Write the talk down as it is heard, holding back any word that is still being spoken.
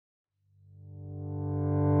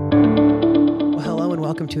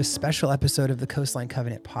welcome to a special episode of the Coastline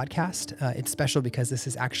Covenant podcast. It's special because this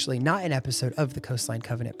is actually not an episode of the Coastline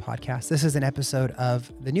Covenant podcast. This is an episode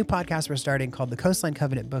of the new podcast we're starting called the Coastline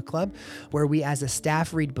Covenant Book Club, where we as a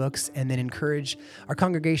staff read books and then encourage our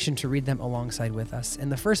congregation to read them alongside with us.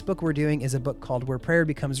 And the first book we're doing is a book called Where Prayer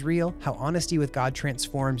Becomes Real, How Honesty with God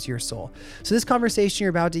Transforms Your Soul. So this conversation you're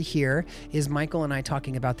about to hear is Michael and I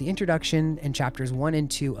talking about the introduction and chapters 1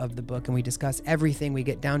 and 2 of the book, and we discuss everything. We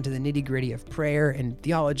get down to the nitty-gritty of prayer and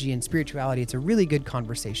theology and spirituality. It's a really good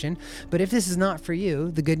conversation. But if this is not for you,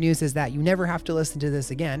 the good news is that you never have to listen to this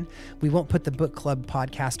again. We won't put the book club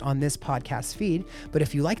podcast on this podcast feed, but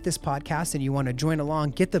if you like this podcast and you want to join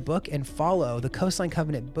along, get the book and follow the Coastline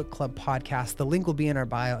Covenant Book Club podcast. The link will be in our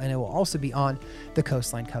bio, and it will also be on the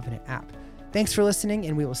Coastline Covenant app. Thanks for listening,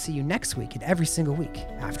 and we will see you next week and every single week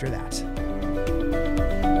after that.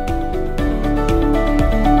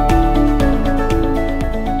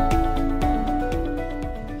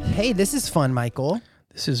 Hey, this is fun, Michael.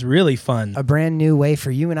 This is really fun. A brand new way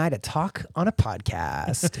for you and I to talk on a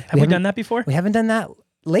podcast. Have we done that before? We haven't done that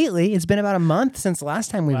lately. It's been about a month since the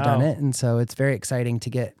last time we've Wow. done it. And so it's very exciting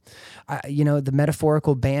to get, the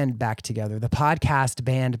metaphorical band back together, the podcast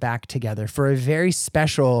band back together for a very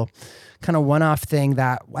special kind of one-off thing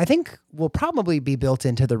that I think will probably be built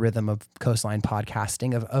into the rhythm of Coastline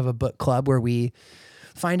podcasting, of a book club where we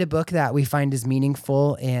find a book that we find is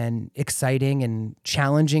meaningful and exciting and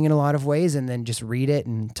challenging in a lot of ways, and then just read it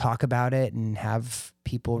and talk about it and have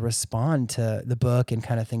people respond to the book and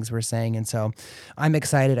kind of things we're saying. And so I'm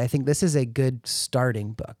excited. I think this is a good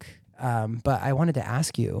starting book. But I wanted to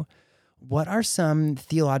ask you, what are some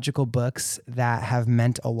theological books that have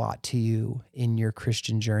meant a lot to you in your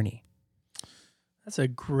Christian journey? That's a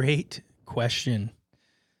great question.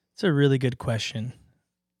 It's a really good question.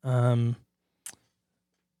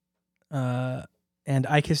 And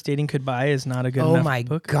I Kiss Dating Goodbye is not a good enough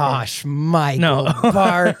book. Oh my gosh, Michael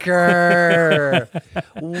Barker.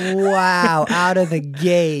 Wow, out of the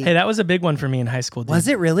gate. Hey, that was a big one for me in high school, dude. Was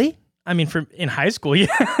it really? I mean, in high school, yeah.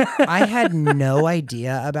 I had no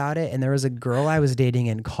idea about it. And there was a girl I was dating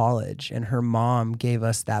in college, and her mom gave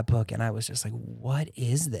us that book. And I was just like, what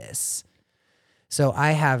is this? So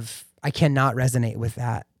I cannot resonate with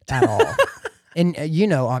that at all. And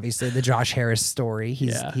obviously the Josh Harris story,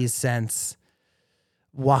 he's since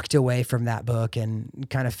walked away from that book and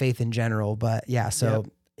kind of faith in general. But yeah, so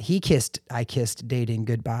I kissed dating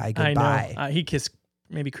goodbye. I know. He kissed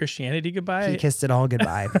maybe Christianity goodbye. He kissed it all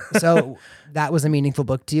goodbye. So that was a meaningful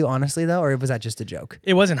book to you, honestly, though, or was that just a joke?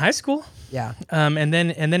 It was in high school. Yeah. And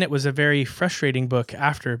then it was a very frustrating book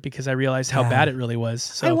after, because I realized how bad it really was.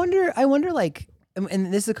 So I wonder like,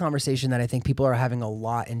 and this is a conversation that I think people are having a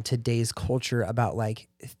lot in today's culture about like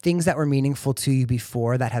things that were meaningful to you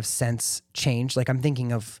before that have since changed. Like I'm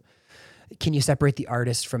thinking of, can you separate the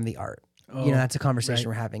artist from the art? That's a conversation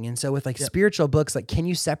we're having. And so with like spiritual books, like can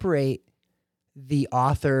you separate the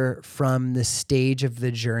author from the stage of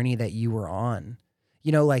the journey that you were on?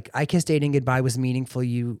 Like I Kiss Dating Goodbye was meaningful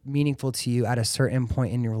to you at a certain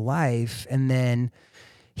point in your life. And then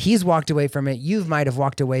he's walked away from it. You might have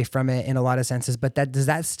walked away from it in a lot of senses, but does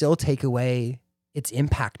that still take away its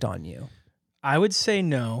impact on you? I would say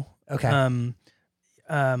no. Okay.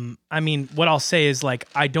 I mean, what I'll say is like,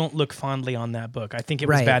 I don't look fondly on that book. I think it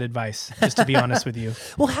was bad advice, just to be honest with you.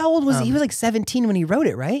 Well, how old was he? He was like 17 when he wrote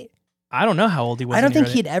it, right? I don't know how old he was. I don't think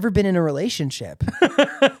he'd ever been in a relationship.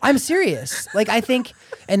 I'm serious. Like I think,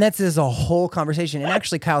 and this is a whole conversation. And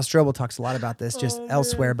actually Kyle Strobel talks a lot about this just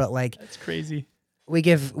elsewhere, but like that's crazy. We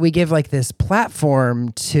give like this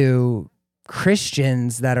platform to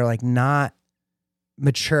Christians that are like not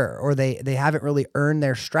mature, or they haven't really earned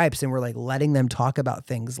their stripes, and we're like letting them talk about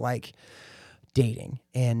things like dating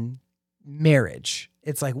and marriage.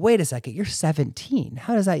 It's like, wait a second, you're 17.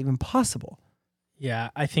 How is that even possible?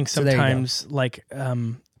 Yeah, I think sometimes like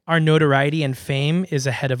our notoriety and fame is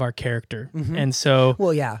ahead of our character. Mm-hmm. And so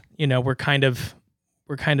we're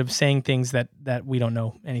kind of saying things that we don't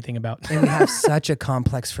know anything about. And we have such a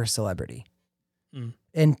complex for celebrity. Mm.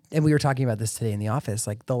 And we were talking about this today in the office.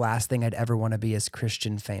 Like the last thing I'd ever want to be is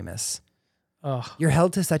Christian famous. Oh. You're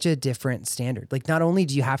held to such a different standard. Like not only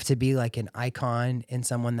do you have to be like an icon and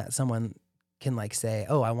someone that someone can like say,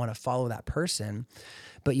 oh, I want to follow that person,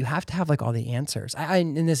 but you have to have like all the answers.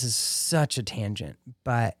 And this is such a tangent,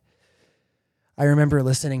 but I remember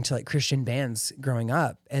listening to like Christian bands growing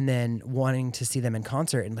up and then wanting to see them in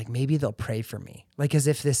concert, and like maybe they'll pray for me. Like as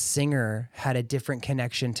if this singer had a different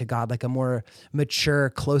connection to God, like a more mature,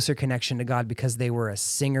 closer connection to God because they were a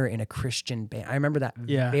singer in a Christian band. I remember that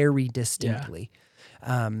very distinctly.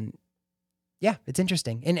 Yeah, it's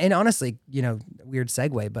interesting. And honestly, weird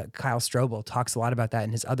segue, but Kyle Strobel talks a lot about that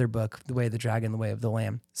in his other book, The Way of the Dragon, The Way of the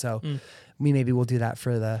Lamb. So maybe we'll do that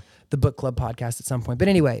for the book club podcast at some point. But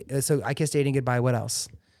anyway, so I Kissed Dating Goodbye. What else?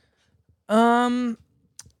 I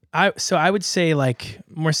would say, like,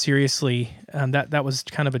 more seriously, that was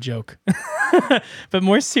kind of a joke, but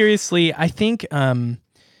more seriously, I think,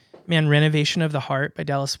 Renovation of the Heart by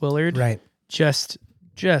Dallas Willard, right, just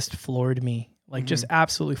floored me. Like, just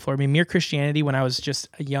absolutely floored me. Mere Christianity, when I was just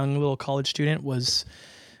a young little college student, was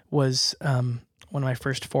one of my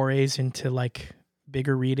first forays into, like,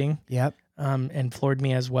 bigger reading. Yep. And floored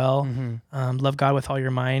me as well. Love God with All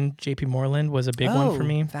Your Mind, J.P. Moreland was a big one for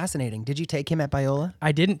me. Fascinating. Did you take him at Biola?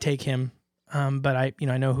 I didn't take him, but I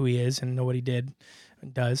know who he is and know what he did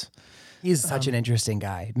and does. He's such an interesting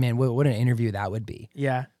guy. Man, what an interview that would be.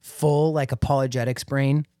 Yeah. Full, like, apologetics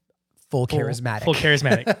brain, full charismatic. Full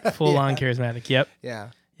charismatic. Full on charismatic. Yep. Yeah.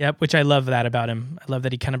 Yep, which I love that about him. I love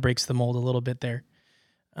that he kind of breaks the mold a little bit there.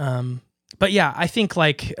 But yeah, I think,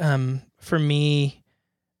 like, for me,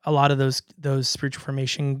 a lot of those spiritual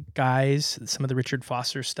formation guys, some of the Richard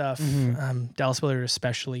Foster stuff, Dallas Willard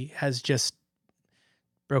especially, has just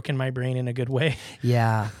broken my brain in a good way.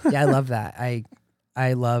 Yeah. I love that.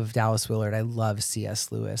 I love Dallas Willard. I love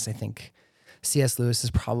C.S. Lewis. I think C.S. Lewis is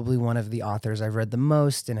probably one of the authors I've read the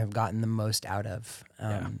most and have gotten the most out of.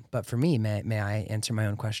 But for me, may I answer my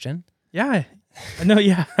own question? Yeah. No,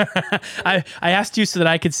 yeah. I asked you so that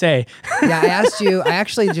I could say. Yeah, I asked you. I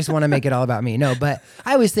actually just want to make it all about me. No, but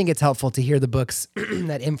I always think it's helpful to hear the books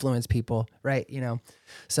that influence people, right?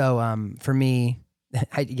 So for me,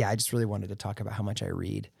 I just really wanted to talk about how much I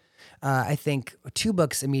read. I think 2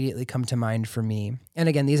 books immediately come to mind for me. And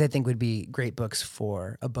again, these I think would be great books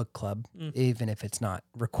for a book club, even if it's not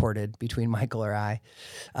recorded between Michael or I.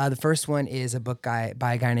 The first one is a book by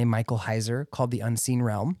a guy named Michael Heiser called The Unseen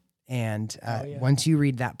Realm. And once you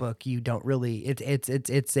read that book, you don't really,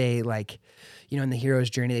 it's a, like, in the hero's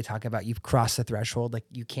journey, they talk about you've crossed the threshold, like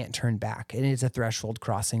you can't turn back. And it's a threshold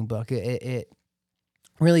crossing book. It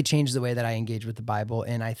really changed the way that I engage with the Bible.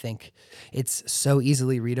 And I think it's so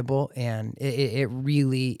easily readable, and it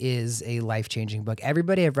really is a life-changing book.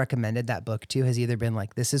 Everybody I've recommended that book to has either been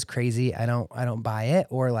like, this is crazy, I don't buy it,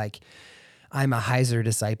 or like, I'm a Heiser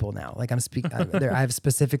disciple now. Like, I have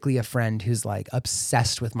specifically a friend who's like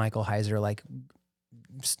obsessed with Michael Heiser, like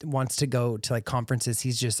wants to go to like conferences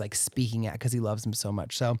he's just like speaking at because he loves him so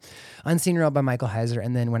much. So Unseen Realm by Michael Heiser.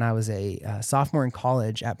 And then when I was a sophomore in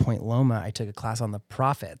college at Point Loma, I took a class on the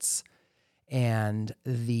prophets, and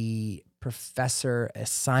the professor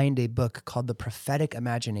assigned a book called The Prophetic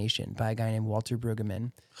Imagination by a guy named Walter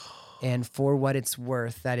Brueggemann. And for what it's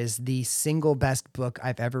worth, that is the single best book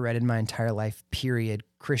I've ever read in my entire life, period.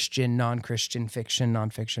 Christian, non-Christian, fiction,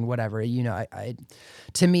 nonfiction, whatever.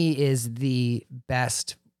 To me, is the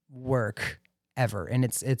best work ever. And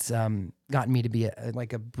it's gotten me to be a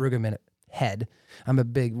Brueggemann head. I'm a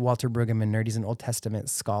big Walter Brueggemann nerd. He's an Old Testament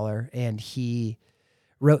scholar. And he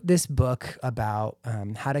wrote this book about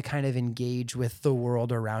how to kind of engage with the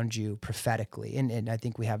world around you prophetically. And I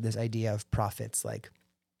think we have this idea of prophets, like,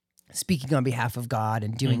 speaking on behalf of God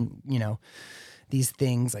and doing, these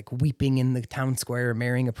things like weeping in the town square,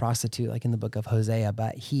 marrying a prostitute, like in the book of Hosea.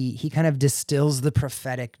 But he kind of distills the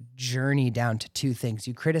prophetic journey down to 2 things.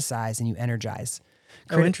 You criticize and you energize.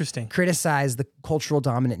 Interesting. Criticize the cultural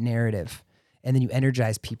dominant narrative, and then you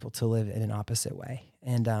energize people to live in an opposite way.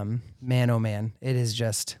 And man, oh man, it is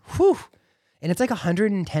just, whew. And it's like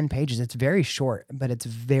 110 pages. It's very short, but it's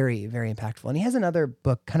very, very impactful. And he has another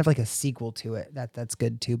book, kind of like a sequel to it, that's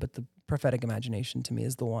good too. But The Prophetic Imagination to me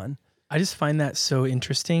is the one. I just find that so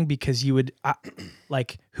interesting because you would,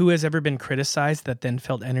 like, who has ever been criticized that then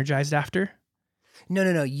felt energized after?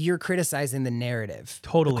 No. You're criticizing the narrative.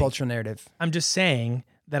 Totally. The cultural narrative. I'm just saying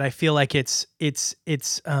that I feel like it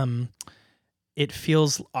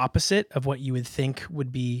feels opposite of what you would think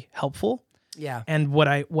would be helpful. Yeah. And what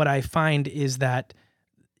I find is that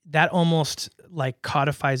almost like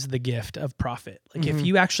codifies the gift of prophet. Like, if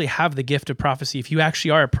you actually have the gift of prophecy, if you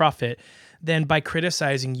actually are a prophet, then by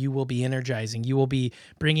criticizing, you will be energizing. You will be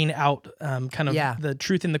bringing out the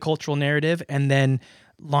truth in the cultural narrative, and then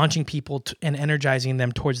launching people and energizing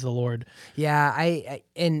them towards the Lord. Yeah,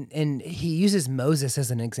 and he uses Moses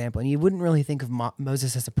as an example, and you wouldn't really think of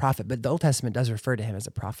Moses as a prophet, but the Old Testament does refer to him as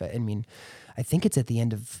a prophet. I mean, I think it's at the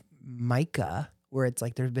end of Micah where it's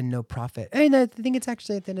like there's been no prophet. And I think it's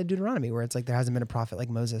actually at the end of Deuteronomy where it's like there hasn't been a prophet like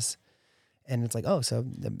Moses. And it's like, oh, so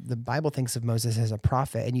the Bible thinks of Moses as a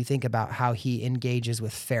prophet, and you think about how he engages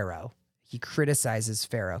with Pharaoh. He criticizes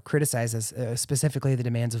Pharaoh, criticizes specifically the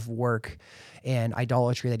demands of work and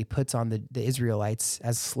idolatry that he puts on the Israelites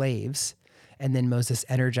as slaves. And then Moses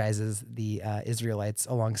energizes the Israelites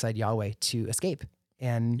alongside Yahweh to escape.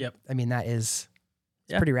 And I mean, that is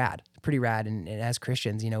pretty rad, And as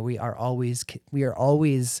Christians, we are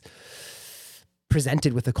always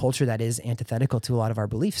presented with a culture that is antithetical to a lot of our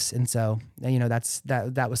beliefs. And so,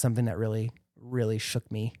 that was something that really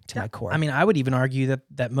shook me to my core. I mean, I would even argue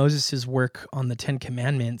that Moses's work on the 10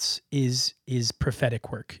 Commandments is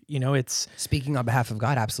prophetic work. It's speaking on behalf of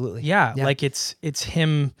God. Absolutely. Yeah. Like it's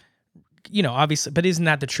him, obviously, but isn't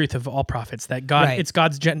that the truth of all prophets, that God, it's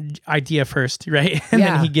God's idea first, right? And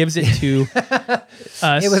then he gives it to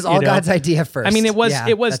us. It was all God's idea first. I mean, it was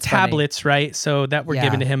tablets, funny. Right? So that were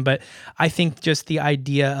given to him. But I think just the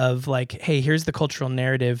idea of like, hey, here's the cultural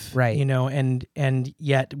narrative, right? And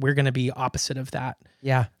yet we're going to be opposite of that.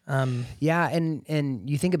 Yeah. And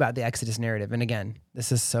you think about the Exodus narrative, and again,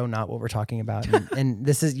 this is so not what we're talking about. And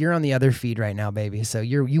this is, you're on the other feed right now, baby. So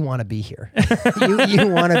you want to be here. you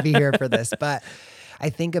want to be here for this. But I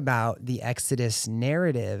think about the Exodus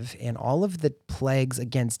narrative and all of the plagues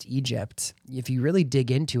against Egypt, if you really dig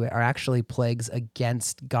into it, are actually plagues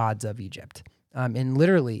against gods of Egypt. And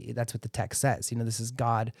literally, that's what the text says. This is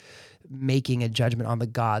God making a judgment on the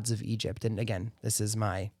gods of Egypt. And again, this is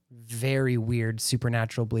my very weird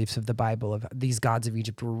supernatural beliefs of the Bible, of these gods of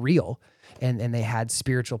Egypt were real and they had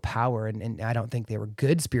spiritual power. And I don't think they were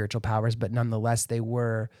good spiritual powers, but nonetheless, they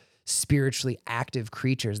were spiritually active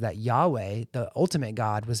creatures that Yahweh, the ultimate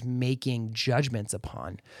God, was making judgments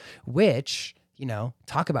upon, which,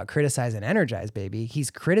 talk about criticize and energize, baby. He's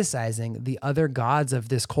criticizing the other gods of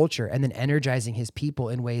this culture and then energizing his people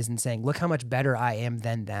in ways and saying, look how much better I am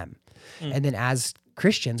than them. And then as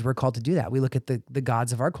Christians, we're called to do that. We look at the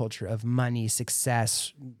gods of our culture of money,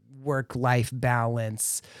 success, work-life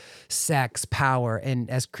balance, sex, power. And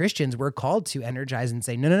as Christians, we're called to energize and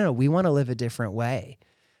say, no, we want to live a different way.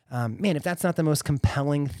 Man, if that's not the most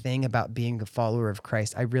compelling thing about being a follower of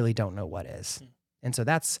Christ, I really don't know what is. And so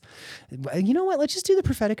that's, you know what? Let's just do the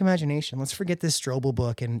prophetic imagination. Let's forget this Strobel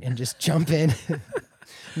book and just jump in.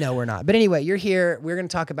 No, we're not. But anyway, you're here. We're going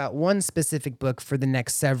to talk about one specific book for the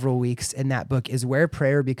next several weeks. And that book is Where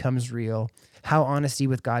Prayer Becomes Real, How Honesty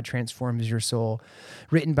with God Transforms Your Soul,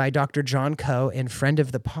 written by Dr. John Coe and friend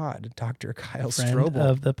of the pod, Dr. Kyle Strobel. Friend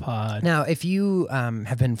of the pod. Now, if you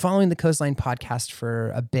have been following the Coastline podcast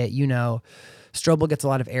for a bit, Strobel gets a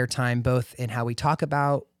lot of airtime, both in how we talk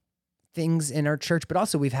about things in our church, but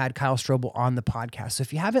also we've had Kyle Strobel on the podcast. So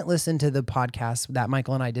if you haven't listened to the podcast that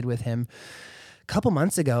Michael and I did with him a couple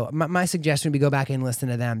months ago, my suggestion would be go back and listen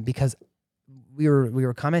to them, because we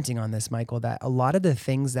were commenting on this, Michael, that a lot of the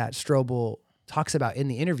things that Strobel talks about in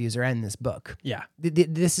the interviews are in this book. Yeah.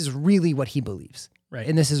 This is really what he believes. Right.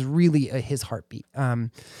 And this is really his heartbeat.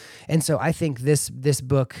 And so I think this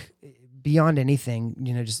book, beyond anything,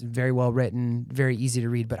 just very well written, very easy to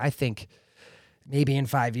read, but I think maybe in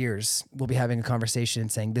 5 years, we'll be having a conversation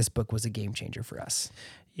and saying this book was a game changer for us.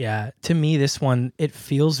 Yeah. To me, this one, it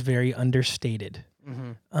feels very understated.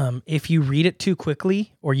 Mm-hmm. If you read it too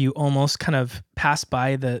quickly, or you almost kind of pass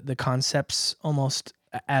by the concepts almost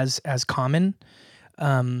as common,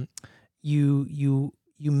 you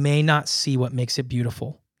may not see what makes it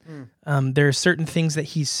beautiful. There are certain things that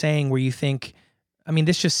he's saying where you think, I mean,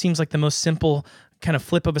 this just seems like the most simple kind of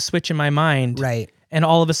flip of a switch in my mind. Right. And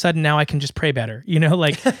all of a sudden now I can just pray better,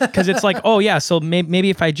 because it's like, oh yeah, so maybe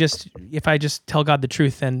if I just tell God the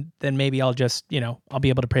truth, then maybe I'll just, I'll be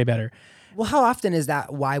able to pray better. Well, how often is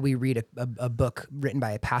that why we read a book written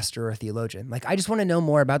by a pastor or a theologian? Like, I just want to know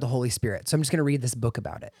more about the Holy Spirit, so I'm just going to read this book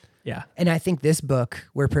about it. Yeah. And I think this book,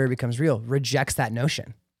 Where Prayer Becomes Real, rejects that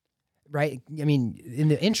notion, right? I mean, in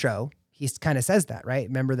the intro, he kind of says that, right?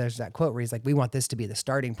 Remember, there's that quote where he's like, we want this to be the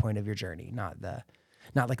starting point of your journey, not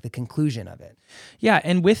like the conclusion of it. Yeah.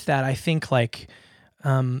 And with that, I think like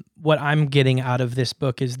what I'm getting out of this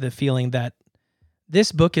book is the feeling that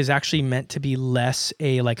this book is actually meant to be less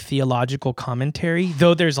a like theological commentary,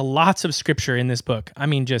 though there's lots of scripture in this book. I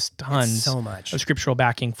mean, just tons so much of scriptural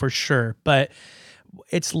backing for sure. But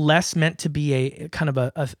it's less meant to be a kind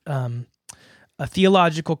of a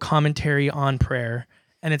theological commentary on prayer.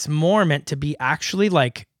 And it's more meant to be actually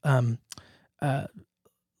like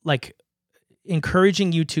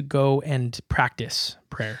encouraging you to go and practice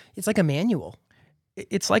prayer. It's like a manual.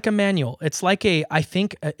 It's like a manual. It's like I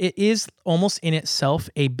think it is almost in itself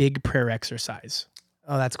a big prayer exercise.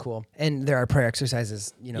 Oh, that's cool. And there are prayer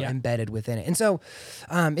exercises, embedded within it. And so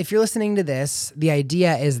if you're listening to this, the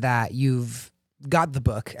idea is that you've got the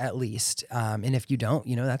book at least. And if you don't,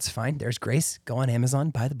 that's fine. There's grace. Go on Amazon,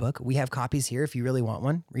 buy the book. We have copies here. If you really want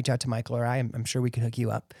one, reach out to Michael or I. I'm sure we can hook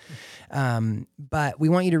you up. But we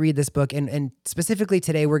want you to read this book. And specifically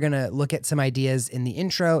today, we're going to look at some ideas in the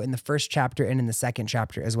intro, in the first chapter, and in the second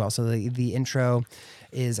chapter as well. So the intro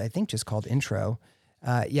is, I think, just called Intro.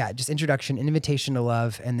 Just introduction, invitation to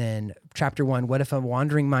love. And then chapter 1, what if a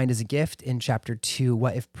wandering mind is a gift? In chapter 2,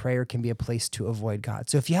 what if prayer can be a place to avoid God?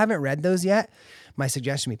 So if you haven't read those yet, my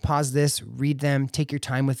suggestion would be pause this, read them, take your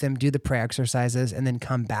time with them, do the prayer exercises, and then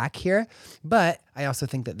come back here. But I also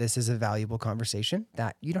think that this is a valuable conversation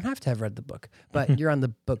that you don't have to have read the book, but you're on the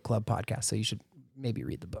book club podcast, so you should maybe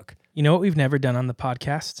read the book. You know what we've never done on the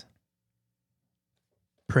podcast?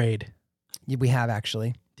 Prayed. We have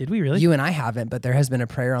actually. Did we really? You and I haven't, but there has been a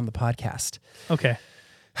prayer on the podcast. Okay.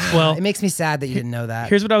 Well, it makes me sad that you didn't know that.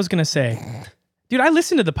 Here's what I was going to say. Dude, I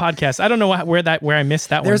listened to the podcast. I don't know where I missed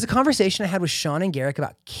that one. There was a conversation I had with Sean and Garrick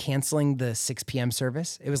about canceling the 6 p.m.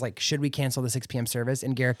 service. It was like, should we cancel the 6 p.m. service?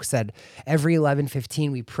 And Garrick said, every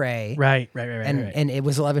 11:15 we pray. Right. And it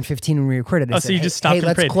was 11:15 when we recorded it. So you just stopped and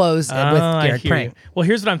let's prayed. Close with Garrick praying. Well,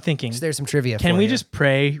 here's what I'm thinking. So there's some trivia Can we just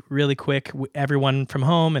pray really quick, everyone from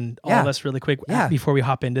home and all of us really quick before we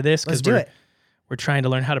hop into this? Let's do it. We're trying to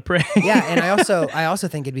learn how to pray. Yeah, and I also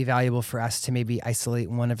think it'd be valuable for us to maybe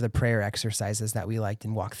isolate one of the prayer exercises that we liked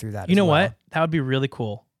and walk through that. You know what? That would be really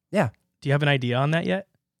cool. Yeah. Do you have an idea on that yet?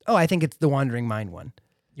 Oh, I think it's the wandering mind one.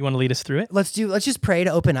 You want to lead us through it? Let's just pray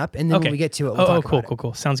to open up, and then when we get to it, we'll talk about it.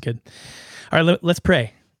 Cool. Sounds good. All right, let's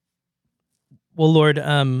pray. Well, Lord,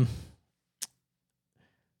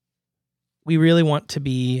 we really want to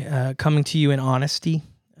be coming to you in honesty.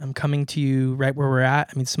 I'm coming to you right where we're at.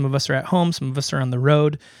 I mean, some of us are at home, some of us are on the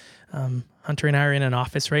road. Hunter and I are in an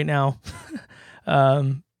office right now.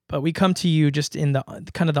 But we come to you just in the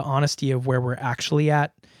kind of the honesty of where we're actually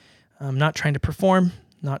at. Not trying to perform,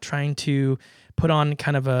 not trying to put on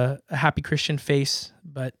kind of a happy Christian face,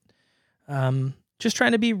 but just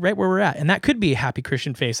trying to be right where we're at. And that could be a happy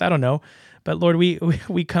Christian face. I don't know. But Lord,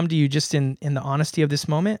 we come to you just in the honesty of this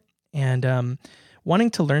moment and wanting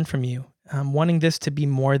to learn from you. Wanting this to be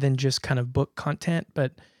more than just kind of book content,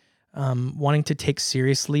 but wanting to take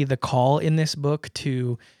seriously the call in this book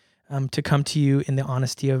to come to you in the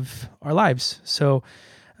honesty of our lives. So,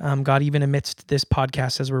 God, even amidst this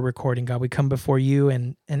podcast as we're recording, God, we come before you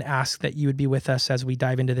and ask that you would be with us as we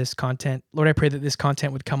dive into this content. Lord, I pray that this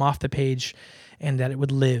content would come off the page and that it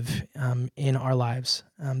would live in our lives,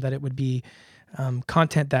 that it would be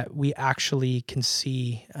content that we actually can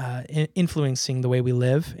see influencing the way we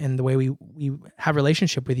live and the way we have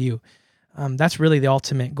relationship with you. That's really the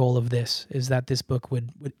ultimate goal of this, is that this book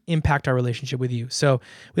would impact our relationship with you. So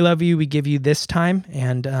we love you. We give you this time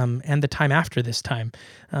and the time after this time,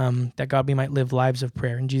 that God, we might live lives of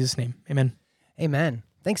prayer. In Jesus' name, amen. Amen.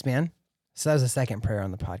 Thanks, man. So that was the second prayer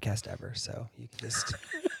on the podcast ever. So you can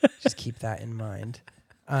just keep that in mind.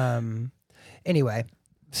 Anyway,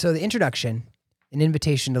 so the introduction, an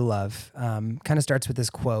invitation to love, kind of starts with this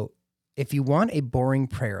quote: if you want a boring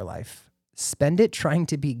prayer life, spend it trying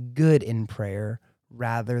to be good in prayer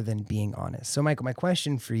rather than being honest. So Michael, my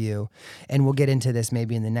question for you, and we'll get into this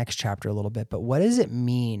maybe in the next chapter a little bit, but what does it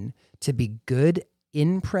mean to be good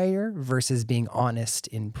in prayer versus being honest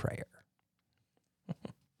in prayer?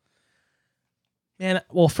 Man,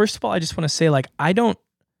 well, first of all, I just want to say,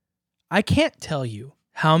 I can't tell you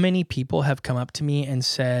how many people have come up to me and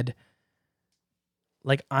said,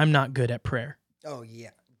 I'm not good at prayer. Oh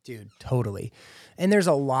yeah, dude, totally. And there's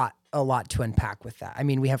a lot to unpack with that. I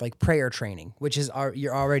mean, we have prayer training, which is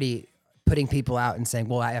you're already putting people out and saying,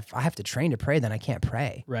 well, if I have to train to pray, then I can't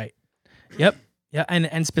pray. Right. Yep. Yeah.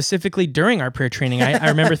 And specifically during our prayer training, I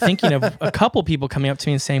remember thinking of a couple people coming up to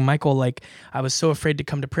me and saying, Michael, I was so afraid to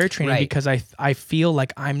come to prayer training because I feel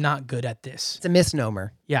like I'm not good at this. It's a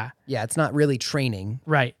misnomer. Yeah. Yeah. It's not really training.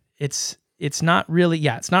 Right. It's not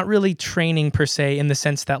really training per se, in the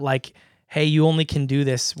sense that hey, you only can do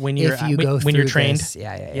this when you're trained. This.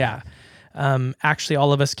 Yeah. Actually,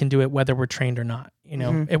 all of us can do it whether we're trained or not.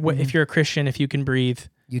 If you're a Christian, if you can breathe,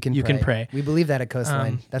 you can pray. We believe that at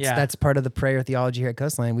Coastline. That's part of the prayer theology here at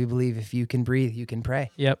Coastline. We believe if you can breathe, you can pray.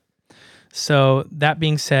 Yep. So that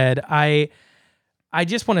being said, I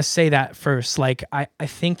just want to say that first. I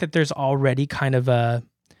think that there's already kind of an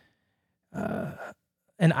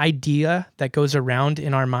idea that goes around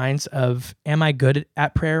in our minds of, am I good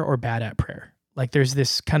at prayer or bad at prayer? There's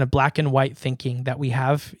this kind of black and white thinking that we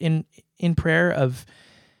have in prayer of,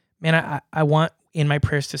 man, I want in my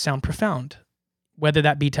prayers to sound profound, whether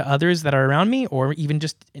that be to others that are around me or even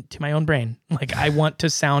just to my own brain. I want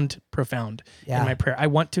to sound profound in my prayer. I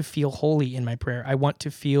want to feel holy in my prayer. I want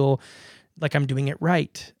to feel I'm doing it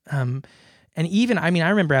right. And even, I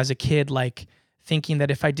remember as a kid, like thinking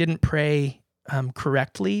that if I didn't pray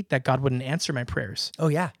correctly, that God wouldn't answer my prayers. Oh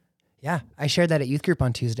yeah. Yeah. I shared that at youth group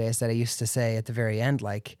on Tuesdays that I used to say at the very end,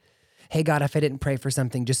 like, hey God, if I didn't pray for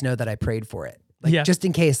something, just know that I prayed for it. Like just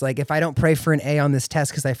in case, like if I don't pray for an A on this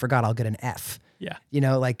test because I forgot, I'll get an F. Yeah.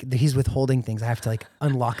 Like he's withholding things. I have to like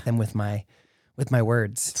unlock them with my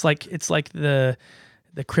words. It's like the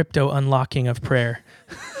crypto unlocking of prayer.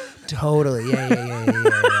 Totally. Yeah.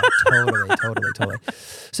 Totally.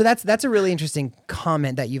 So that's a really interesting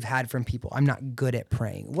comment that you've had from people. I'm not good at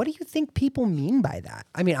praying. What do you think people mean by that?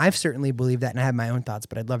 I've certainly believed that and I have my own thoughts,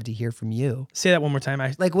 but I'd love to hear from you. Say that one more time.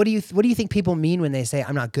 What do you think people mean when they say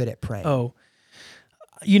I'm not good at praying? Oh,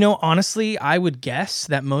 honestly, I would guess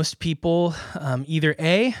that most people either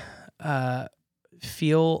A,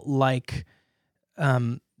 feel like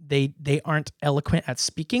they aren't eloquent at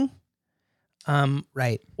speaking,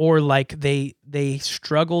 right, or like they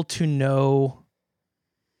struggle to know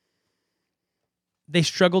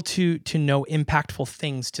impactful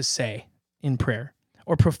things to say in prayer,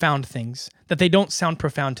 or profound things that they don't sound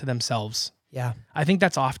profound to themselves. Yeah, I think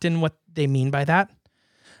that's often what they mean by that.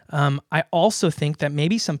 I also think that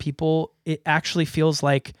maybe some people, it actually feels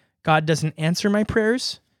like God doesn't answer my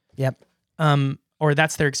prayers. Yep. Or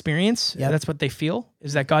that's their experience. Yep. That's what they feel,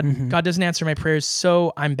 is that God doesn't answer my prayers,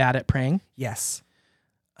 so I'm bad at praying. Yes.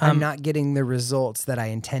 I'm not getting the results that I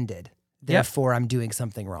intended. Therefore, I'm doing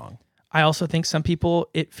something wrong. I also think some people,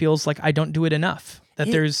 it feels like I don't do it enough.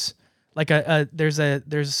 That there's like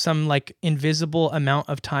there's some like invisible amount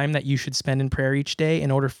of time that you should spend in prayer each day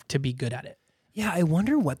in order to be good at it. Yeah, I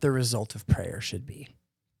wonder what the result of prayer should be.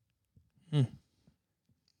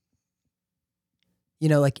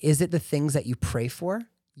 Like, is it the things that you pray for?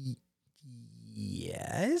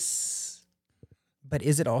 Yes. But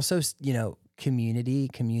is it also,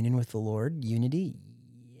 communion with the Lord, unity?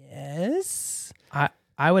 Yes.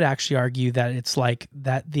 I would actually argue that it's like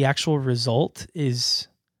that the actual result is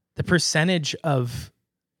the percentage of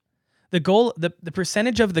the goal, the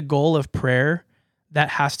percentage of the goal of prayer that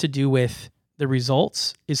has to do with the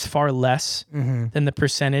results is far less than the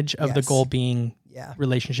percentage of the goal being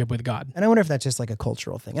relationship with God. And I wonder if that's just like a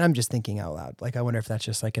cultural thing. And I'm just thinking out loud. Like, I wonder if that's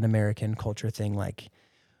just like an American culture thing. Like,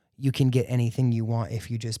 you can get anything you want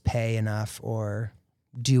if you just pay enough or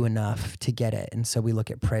do enough to get it. And so we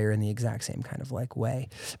look at prayer in the exact same kind of like way.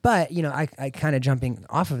 But, I kind of jumping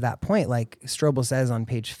off of that point, like Strobel says on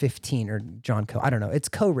page 15, or John I don't know, it's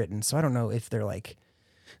co-written. So I don't know if they're like,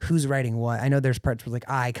 who's writing what. I know there's parts where like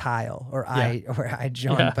I Kyle or I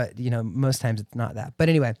John, but most times it's not that. But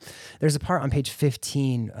anyway, there's a part on page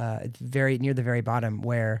 15, very near the very bottom,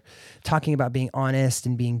 where talking about being honest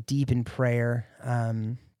and being deep in prayer,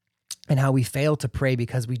 and how we fail to pray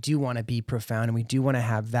because we do want to be profound and we do want to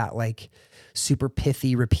have that like super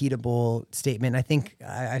pithy, repeatable statement. I think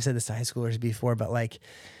I've said this to high schoolers before, but like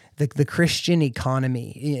the Christian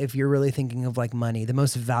economy, if you're really thinking of like money, the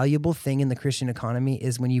most valuable thing in the Christian economy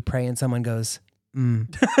is when you pray and someone goes,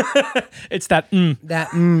 It's that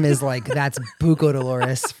That is like, that's buco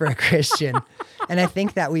dolores for a Christian. And I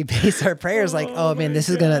think that we base our prayers like, oh man, this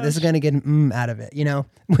is gonna get an out of it,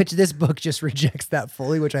 which this book just rejects that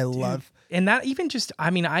fully, which I love. And that even just,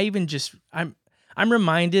 I'm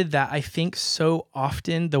reminded that I think so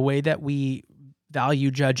often the way that we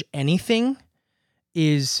value judge anything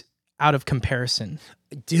is out of comparison.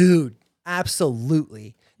 Dude,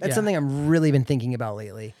 absolutely. That's something I'm really been thinking about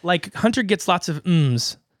lately. Like Hunter gets lots of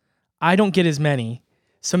I don't get as many.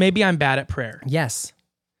 So maybe I'm bad at prayer. Yes.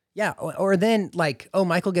 Yeah. Or then like, oh,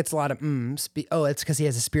 Michael gets a lot of it's because he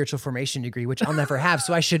has a spiritual formation degree, which I'll never have,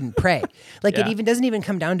 so I shouldn't pray. Like it doesn't even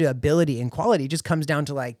come down to ability and quality. It just comes down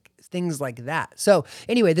to like things like that. So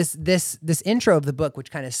anyway, this intro of the book,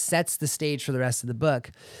 which kind of sets the stage for the rest of the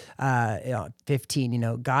book,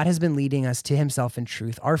 15, God has been leading us to himself in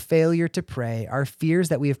truth. Our failure to pray, our fears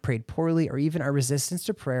that we have prayed poorly, or even our resistance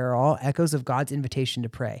to prayer are all echoes of God's invitation to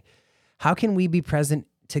pray. How can we be present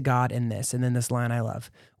to God in this? And then this line I love: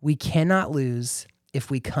 we cannot lose if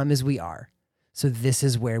we come as we are. So this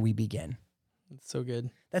is where we begin. That's so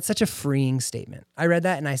good. That's such a freeing statement. I read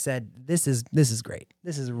that and I said, this is great.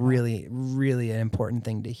 This is really, really an important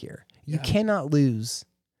thing to hear. You cannot lose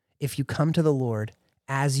if you come to the Lord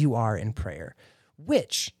as you are in prayer,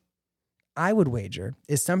 which I would wager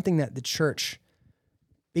is something that the church,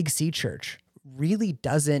 Big C Church, really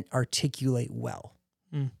doesn't articulate well.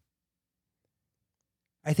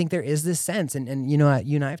 I think there is this sense, and you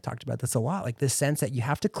and I have talked about this a lot, like this sense that you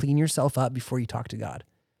have to clean yourself up before you talk to God.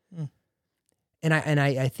 And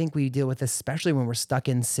I think we deal with this, especially when we're stuck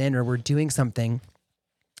in sin or we're doing something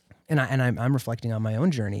And I'm reflecting on my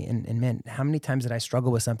own journey, and man, how many times did I struggle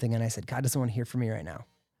with something and I said, God doesn't want to hear from me right now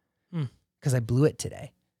because I blew it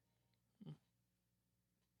today.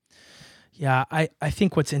 Yeah, I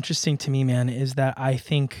think what's interesting to me, man, is that I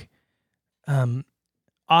think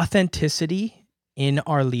authenticity in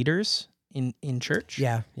our leaders in church,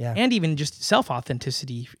 and even just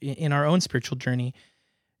self-authenticity in our own spiritual journey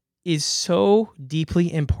is so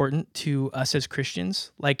deeply important to us as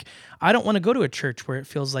Christians. Like, I don't want to go to a church where it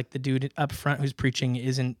feels like the dude up front who's preaching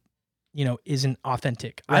isn't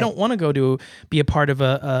authentic. Right. I don't want to go to be a part of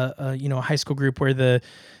a high school group where the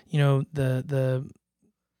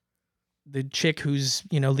chick who's,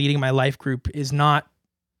 leading my life group is not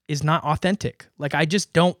authentic. Like, I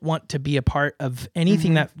just don't want to be a part of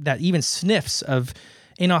anything that even sniffs of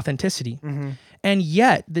inauthenticity. Mm-hmm. And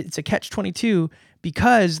yet it's a catch-22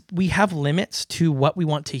 because we have limits to what we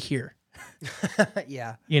want to hear.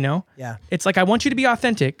 Yeah. Yeah. It's like, I want you to be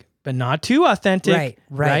authentic, but not too authentic.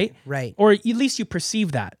 Right. Or at least you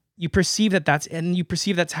perceive that. You perceive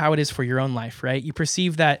that's how it is for your own life, right? You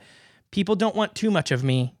perceive that people don't want too much of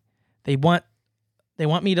me. They want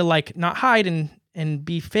me to, like, not hide and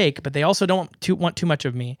be fake, but they also don't want too much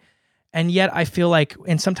of me. And yet I feel like,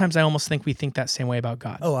 and sometimes I almost think we think that same way about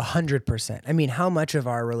God. Oh, 100%. I mean, how much of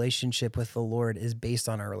our relationship with the Lord is based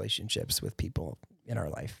on our relationships with people in our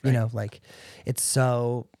life? Right. It's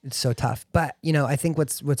so tough. But, I think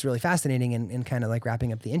what's really fascinating and kind of like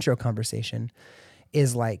wrapping up the intro conversation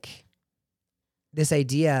is like this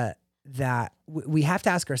idea that we have to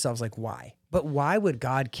ask ourselves, like, why? But why would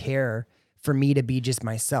God care for me to be just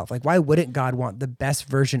myself? Like, why wouldn't God want the best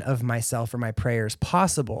version of myself or my prayers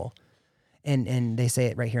possible? And they say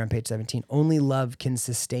it right here on page 17, only love can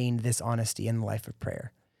sustain this honesty in the life of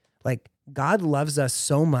prayer. Like, God loves us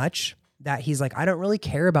so much that he's like, I don't really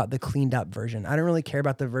care about the cleaned up version. I don't really care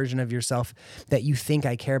about the version of yourself that you think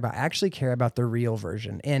I care about. I actually care about the real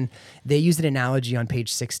version. And they use an analogy on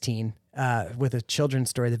page 16 with a children's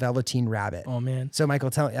story, The Velveteen Rabbit. Oh, man. So Michael,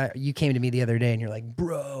 you came to me the other day and you're like,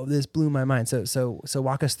 bro, this blew my mind. So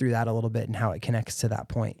walk us through that a little bit and how it connects to that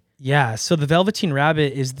point. Yeah. So The Velveteen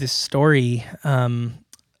Rabbit is this story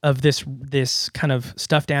of this kind of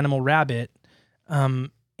stuffed animal rabbit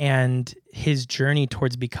and his journey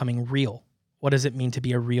towards becoming real. What does it mean to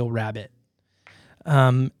be a real rabbit?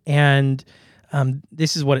 And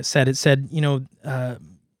this is what it said. It said,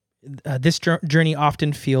 this journey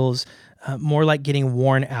often feels more like getting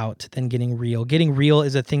worn out than getting real. Getting real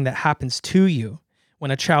is a thing that happens to you.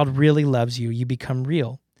 When a child really loves you, you become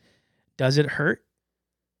real. Does it hurt?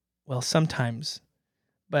 Well, sometimes,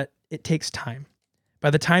 but it takes time. By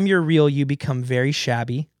the time you're real, you become very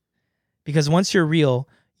shabby, because once you're real,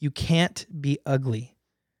 you can't be ugly,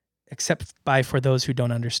 except for those who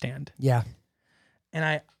don't understand. Yeah.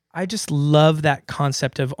 And I just love that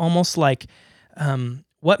concept of almost like,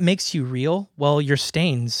 what makes you real? Well, your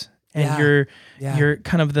stains and your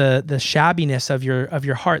kind of the shabbiness of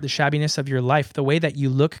your heart, the shabbiness of your life, the way that you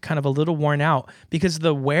look kind of a little worn out, because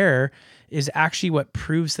the wear is actually what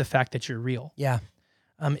proves the fact that you're real. Yeah.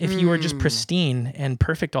 If you were just pristine and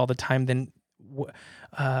perfect all the time, then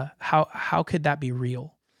how could that be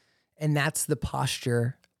real? And that's the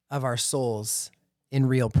posture of our souls in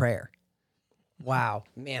real prayer. Wow,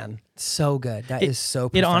 man, so good. That is so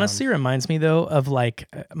profound. It honestly reminds me, though, of like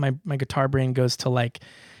my guitar brain goes to, like,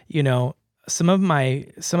 some of my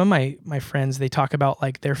friends, they talk about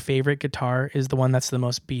like their favorite guitar is the one that's the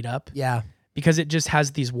most beat up. Yeah. Because it just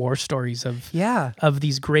has these war stories of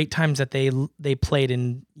these great times that they played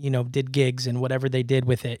and, did gigs and whatever they did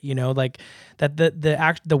with it, like that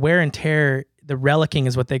the wear and tear, the relicking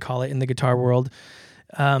is what they call it in the guitar world,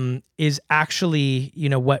 is actually,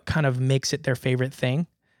 what kind of makes it their favorite thing.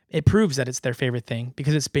 It proves that it's their favorite thing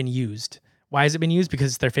because it's been used. Why has it been used? Because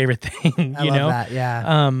it's their favorite thing. I love that.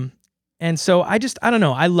 Yeah. And so I don't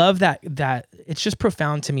know. I love that it's just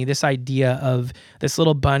profound to me, this idea of this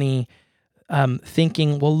little bunny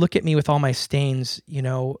thinking, well, look at me with all my stains,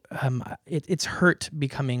 it's hurt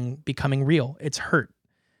becoming real. It's hurt.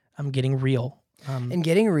 I'm getting real. And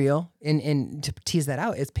getting real, and to tease that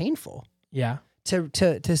out, it's painful. Yeah.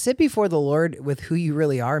 To sit before the Lord with who you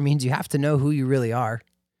really are means you have to know who you really are.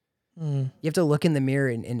 You have to look in the mirror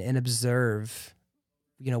and observe,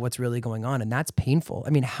 what's really going on. And that's painful. I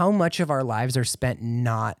mean, how much of our lives are spent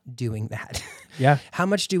not doing that? Yeah. How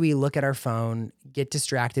much do we look at our phone, get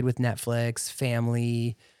distracted with Netflix,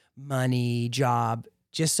 family, money, job,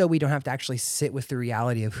 just so we don't have to actually sit with the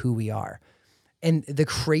reality of who we are? And the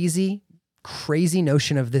crazy, crazy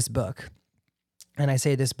notion of this book, and I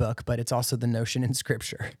say this book, but it's also the notion in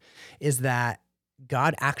Scripture, is that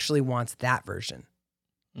God actually wants that version.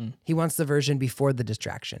 He wants the version before the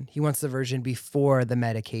distraction. He wants the version before the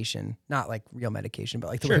medication, not like real medication, but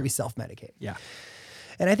like the way we self-medicate. Yeah.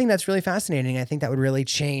 And I think that's really fascinating. I think that would really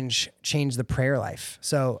change the prayer life.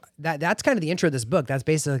 So that's kind of the intro of this book. That's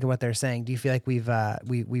basically what they're saying. Do you feel like we've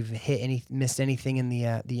missed anything in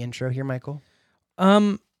the intro here, Michael?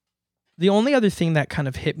 The only other thing that kind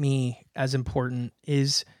of hit me as important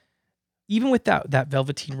is even with that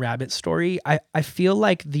Velveteen Rabbit story, I feel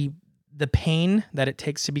like the pain that it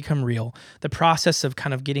takes to become real, the process of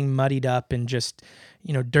kind of getting muddied up and just,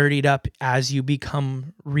 dirtied up as you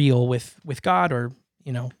become real with God or,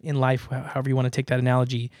 in life, however you want to take that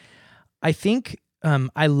analogy. I think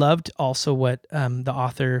I loved also what the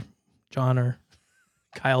author, John or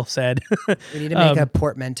Kyle said. We need to make a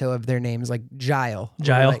portmanteau of their names, like Gile.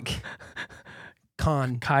 Like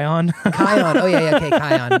Kion. Kion. Oh, yeah. Okay,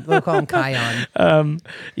 Kion. We'll call him Kion.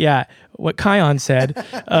 Yeah. What Kion said.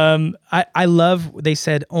 I love, they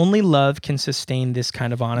said, only love can sustain this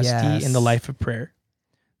kind of honesty in the life of prayer.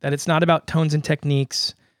 That it's not about tones and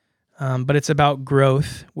techniques, but it's about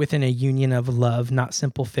growth within a union of love, not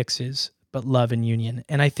simple fixes, but love and union.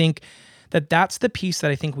 And I think that's the piece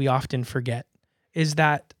that I think we often forget is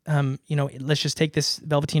that, let's just take this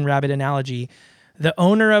Velveteen Rabbit analogy. The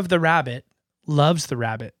owner of the rabbit loves the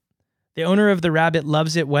rabbit. The owner of the rabbit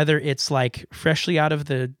loves it, whether it's like freshly out of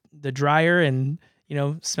the dryer and,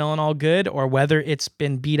 smelling all good, or whether it's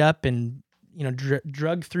been beat up and,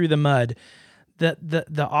 drugged through the mud.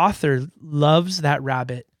 The author loves that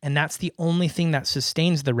rabbit, and that's the only thing that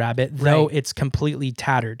sustains the rabbit, though it's completely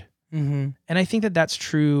tattered. Mm-hmm. And I think that that's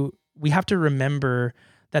true. We have to remember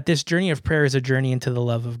that this journey of prayer is a journey into the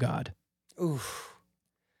love of God. Oof.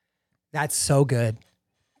 That's so good.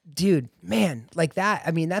 Dude, man, like that,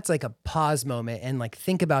 I mean, that's like a pause moment and like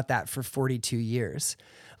think about that for 42 years.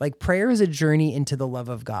 Like prayer is a journey into the love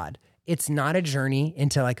of God. It's not a journey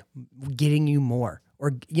into like getting you more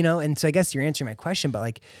or, and so I guess you're answering my question, but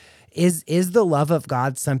like, is the love of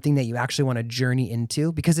God something that you actually want to journey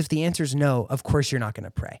into? Because if the answer is no, of course you're not going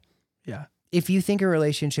to pray. Yeah. If you think a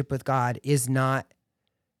relationship with God is not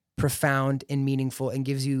profound and meaningful and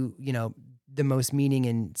gives you, the most meaning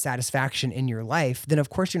and satisfaction in your life, then of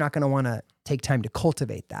course you're not going to want to take time to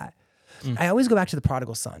cultivate that. I always go back to the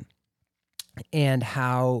prodigal son and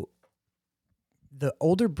how the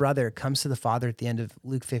older brother comes to the father at the end of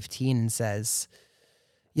Luke 15 and says,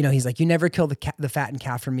 he's like, you never killed the fattened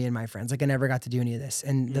calf for me and my friends. Like I never got to do any of this.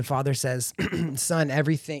 And the father says, son,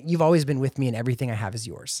 everything, you've always been with me and everything I have is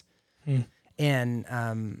yours. And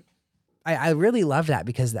I really love that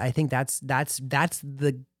because I think that's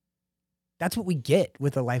what we get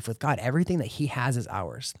with a life with God. Everything that he has is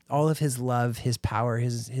ours. All of his love, his power,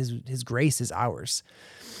 his grace is ours.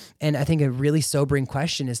 And I think a really sobering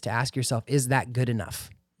question is to ask yourself, is that good enough?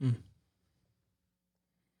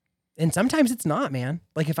 And sometimes it's not, man.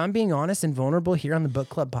 Like if I'm being honest and vulnerable here on the Book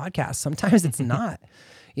Club podcast, sometimes it's not.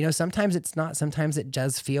 Sometimes it's not. Sometimes it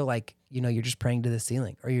does feel like, you're just praying to the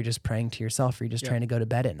ceiling or you're just praying to yourself or you're just trying to go to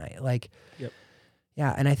bed at night. Like,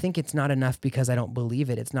 yeah. And I think it's not enough because I don't believe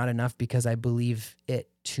it. It's not enough because I believe it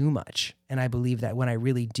too much. And I believe that when I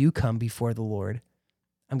really do come before the Lord,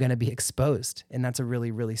 I'm going to be exposed. And that's a really,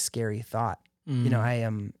 really scary thought.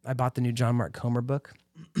 I bought the new John Mark Comer book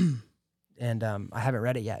and I haven't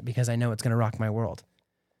read it yet because I know it's going to rock my world.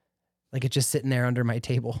 Like it's just sitting there under my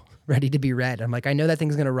table, ready to be read. I'm like, I know that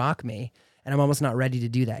thing's going to rock me and I'm almost not ready to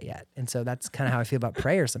do that yet. And so that's kind of how I feel about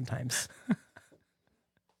prayer sometimes.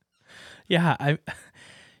 Yeah,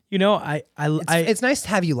 it's nice to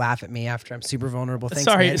have you laugh at me after I'm super vulnerable. Thanks,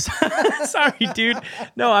 sorry, sorry, dude.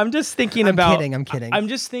 No, I'm just thinking about. I'm kidding. I'm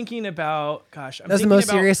just thinking about. Gosh, that's the most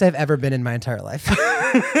serious I've ever been in my entire life.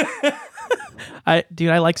 I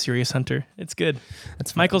like Serious Hunter. It's good.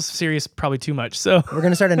 That's Michael's serious, probably too much. So we're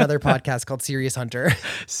gonna start another podcast called Serious Hunter.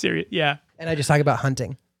 Serious, yeah. And I just talk about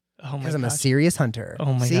hunting. Oh my! Because I'm a serious hunter.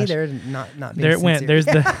 Oh my! See, they're not being there it sincere. went. There's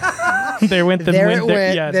the. There went the. There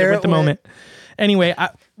went the moment. Anyway,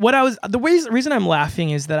 the reason I'm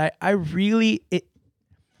laughing is that I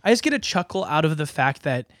just get a chuckle out of the fact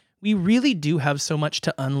that we really do have so much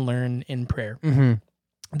to unlearn in prayer. Mm-hmm.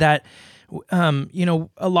 That,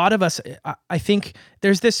 a lot of us, I think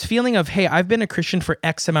there's this feeling of, hey, I've been a Christian for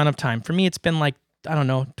X amount of time. For me, it's been like, I don't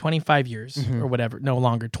know, 25 years or whatever. No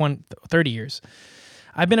longer, 30 years.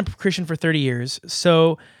 I've been a Christian for 30 years.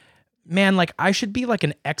 So, man, like I should be like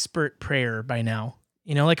an expert prayer by now.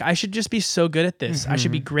 Like I should just be so good at this. I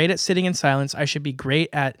should be great at sitting in silence. I should be great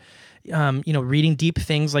at, reading deep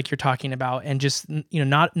things like you're talking about and just,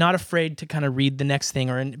 not afraid to kind of read the next thing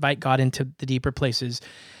or invite God into the deeper places.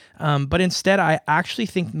 But instead, I actually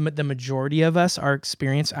think the majority of us, our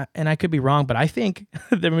experience, and I could be wrong, but I think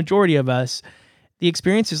the majority of us, the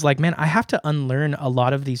experience is like, man, I have to unlearn a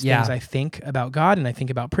lot of these things I think about God, and I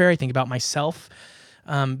think about prayer, I think about myself,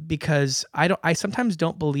 because I sometimes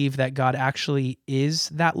don't believe that God actually is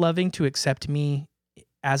that loving to accept me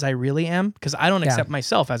as I really am, because I don't accept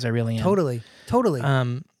myself as I really am. Totally.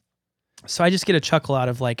 So I just get a chuckle out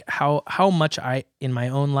of like how much in my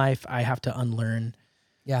own life I have to unlearn.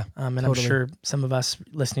 Yeah. And I'm sure some of us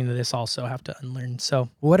listening to this also have to unlearn. So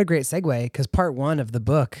what a great segue, because part 1 of the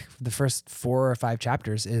book, the first 4 or 5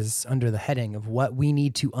 chapters, is under the heading of what we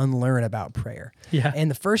need to unlearn about prayer. Yeah.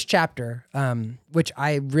 And the first chapter, which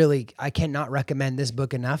I cannot recommend this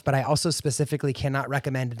book enough, but I also specifically cannot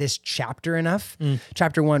recommend this chapter enough.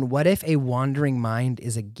 Chapter 1, what if a wandering mind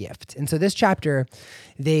is a gift? And so this chapter,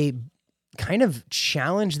 they kind of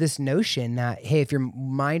challenge this notion that, hey, if your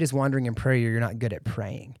mind is wandering in prayer, you're not good at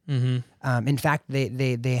praying. Mm-hmm. In fact,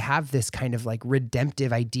 they have this kind of like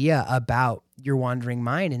redemptive idea about your wandering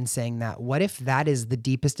mind, and saying that, what if that is the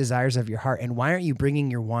deepest desires of your heart? And why aren't you bringing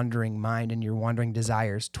your wandering mind and your wandering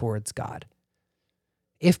desires towards God?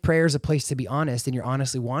 If prayer is a place to be honest and you're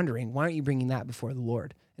honestly wandering, why aren't you bringing that before the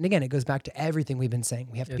Lord? And again, it goes back to everything we've been saying.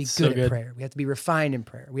 We have to be good at prayer. We have to be refined in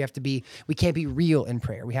prayer. We can't be real in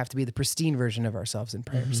prayer. We have to be the pristine version of ourselves in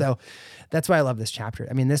prayer. Mm-hmm. So that's why I love this chapter.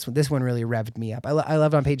 I mean, this one really revved me up. I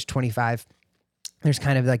love on page 25, there's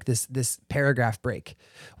kind of like this paragraph break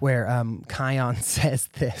where Kion says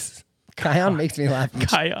this. Kion makes me laugh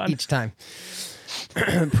each time.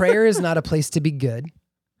 Prayer is not a place to be good.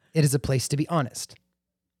 It is a place to be honest.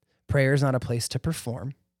 Prayer is not a place to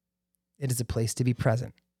perform. It is a place to be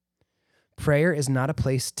present. Prayer is not a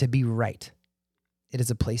place to be right. It is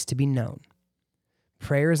a place to be known.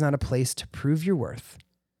 Prayer is not a place to prove your worth.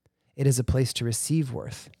 It is a place to receive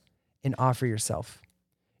worth and offer yourself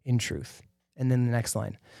in truth. And then the next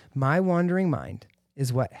line, my wandering mind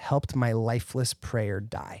is what helped my lifeless prayer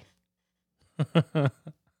die.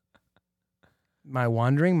 My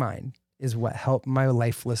wandering mind is what helped my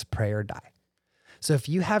lifeless prayer die. So if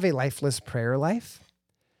you have a lifeless prayer life,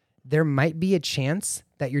 there might be a chance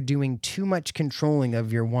that you're doing too much controlling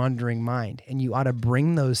of your wandering mind, and you ought to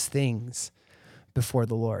bring those things before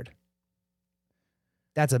the Lord.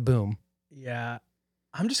 That's a boom. Yeah.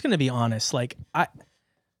 I'm just going to be honest. Like,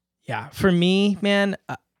 for me, man,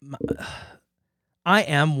 I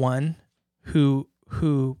am one who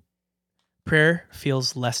prayer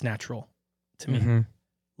feels less natural to me. Mm-hmm.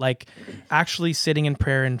 Like actually sitting in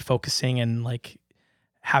prayer and focusing and like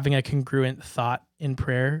having a congruent thought in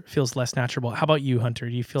prayer feels less natural. How about you, Hunter?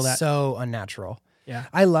 Do you feel that? So unnatural. Yeah.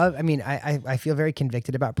 I feel very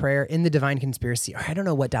convicted about prayer. In The Divine Conspiracy, or I don't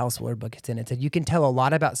know what Dallas Willard book it's in, it said you can tell a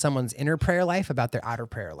lot about someone's inner prayer life about their outer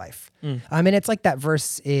prayer life. And it's like that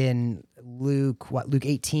verse in Luke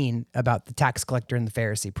 18 about the tax collector and the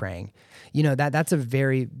Pharisee praying. You know, that's a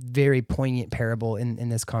very, very poignant parable in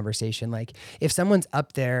this conversation. Like if someone's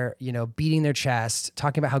up there, you know, beating their chest,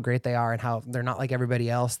 talking about how great they are and how they're not like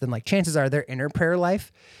everybody else, then like chances are their inner prayer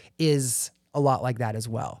life is a lot like that as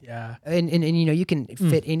well. Yeah. And you know, you can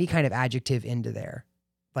fit any kind of adjective into there.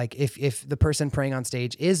 Like if the person praying on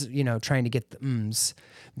stage is, you know, trying to get the ums,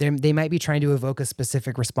 they might be trying to evoke a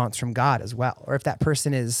specific response from God as well. Or if that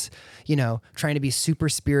person is, you know, trying to be super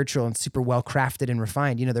spiritual and super well crafted and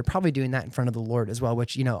refined, you know, they're probably doing that in front of the Lord as well,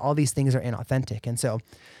 which, you know, all these things are inauthentic. And so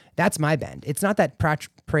that's my bend. It's not that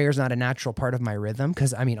prayer is not a natural part of my rhythm,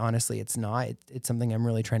 because I mean, honestly, it's not. It's something I'm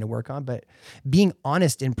really trying to work on. But being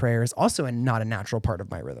honest in prayer is also not a natural part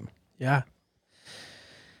of my rhythm. Yeah.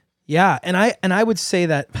 Yeah, and I would say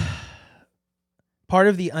that part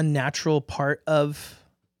of the unnatural part of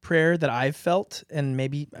prayer that I've felt, and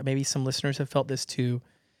maybe some listeners have felt this too,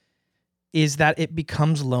 is that it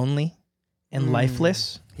becomes lonely and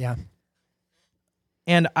lifeless. Yeah.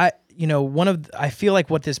 And I feel like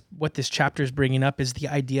what this chapter is bringing up is the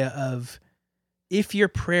idea of, if your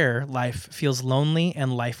prayer life feels lonely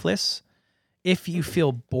and lifeless, if you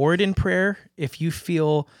feel bored in prayer, if you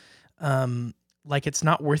feel like it's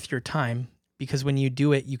not worth your time, because when you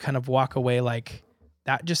do it, you kind of walk away like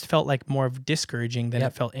that just felt like more of discouraging than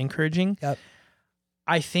it felt encouraging. Yep.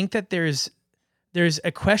 I think that there's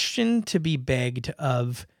a question to be begged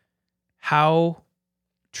of how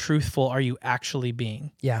truthful are you actually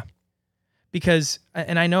being? Yeah. Because,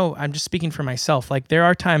 and I know I'm just speaking for myself, like there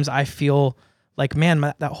are times I feel like, man,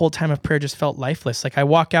 that whole time of prayer just felt lifeless. Like I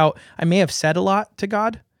walk out, I may have said a lot to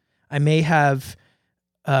God. I may have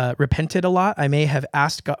repented a lot. I may have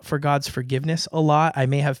asked God for God's forgiveness a lot. I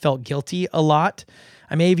may have felt guilty a lot.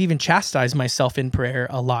 I may have even chastised myself in prayer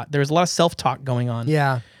a lot. There's a lot of self-talk going on.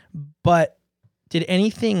 Yeah. But did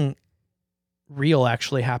anything real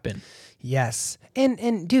actually happen? Yes.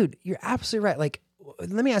 And dude, you're absolutely right. Like,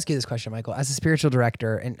 let me ask you this question, Michael, as a spiritual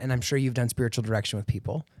director, and I'm sure you've done spiritual direction with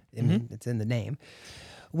people. I mean, it's in the name.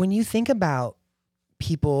 When you think about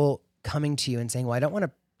people coming to you and saying, well, I don't want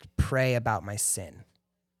to pray about my sin.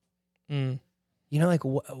 You know, like,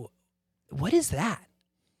 what is that?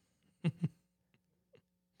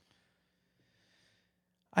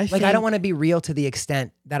 I don't want to be real to the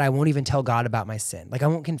extent that I won't even tell God about my sin. Like, I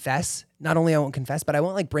won't confess. Not only I won't confess, but I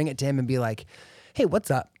won't like bring it to him and be like, hey, what's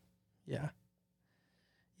up? Yeah.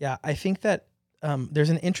 Yeah. I think that there's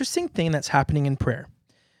an interesting thing that's happening in prayer.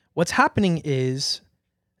 What's happening is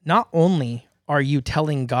not only are you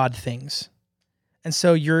telling God things, and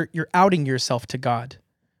so you're outing yourself to God,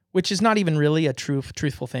 which is not even really a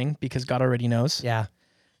truthful thing because God already knows. Yeah.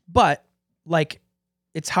 But like,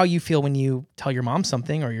 it's how you feel when you tell your mom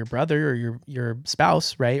something or your brother or your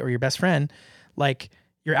spouse, right? Or your best friend, like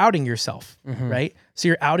you're outing yourself, right? So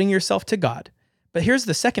you're outing yourself to God. But here's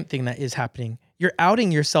the second thing that is happening. You're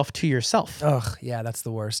outing yourself to yourself. Ugh, yeah, that's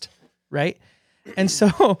the worst. Right? And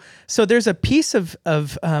so there's a piece of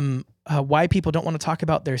why people don't want to talk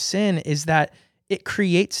about their sin is that it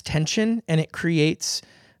creates tension and it creates,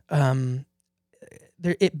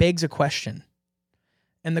 it begs a question.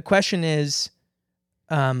 And the question is,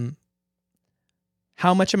 how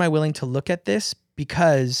much am I willing to look at this?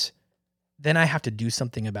 Because then I have to do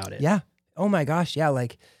something about it. Yeah. Oh my gosh. Yeah.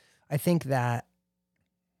 Like, I think that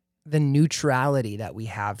the neutrality that we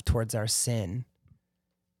have towards our sin,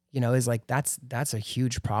 you know, is like, that's a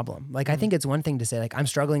huge problem. Like, I think it's one thing to say like, I'm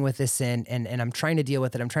struggling with this sin and I'm trying to deal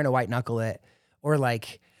with it. I'm trying to white knuckle it. Or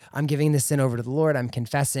like, I'm giving this sin over to the Lord. I'm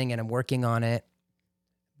confessing and I'm working on it.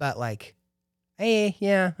 But like, hey,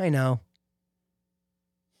 yeah, I know.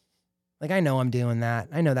 Like, I know I'm doing that.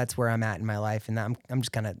 I know that's where I'm at in my life. And that I'm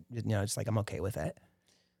just kind of, you know, just like, I'm okay with it.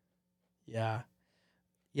 Yeah.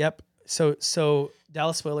 Yep. So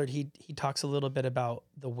Dallas Willard, he talks a little bit about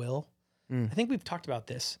the will. I think we've talked about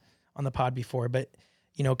this on the pod before, but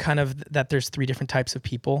you know, kind of that there's three different types of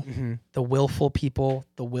people: the willful people,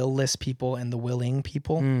 the willless people, and the willing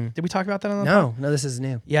people. Did we talk about that on the pod? No, this is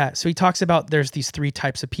new. Yeah. So he talks about there's these three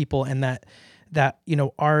types of people, and that you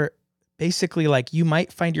know are basically like you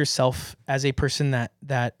might find yourself as a person that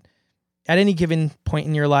at any given point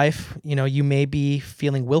in your life, you know, you may be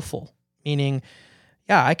feeling willful, meaning,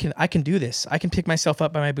 yeah, I can do this. I can pick myself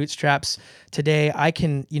up by my bootstraps today. I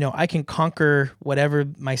can conquer whatever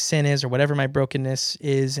my sin is or whatever my brokenness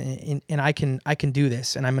is. And I can do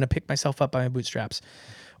this, and I'm going to pick myself up by my bootstraps.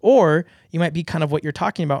 Or you might be kind of what you're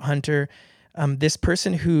talking about, Hunter. This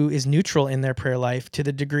person who is neutral in their prayer life to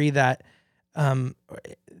the degree that,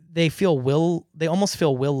 they almost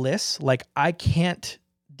feel willless. Like, I can't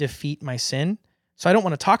defeat my sin. So I don't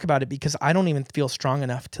want to talk about it because I don't even feel strong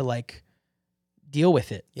enough to like deal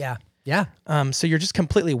with it. Yeah. Yeah. So you're just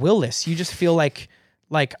completely willless. You just feel like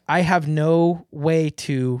I have no way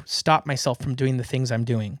to stop myself from doing the things I'm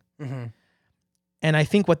doing. And I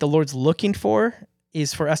think what the Lord's looking for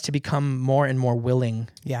is for us to become more and more willing.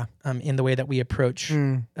 Yeah. In the way that we approach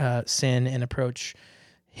sin and approach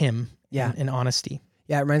Him. Yeah. In honesty.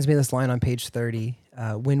 Yeah. It reminds me of this line on page 30.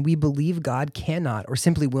 When we believe God cannot or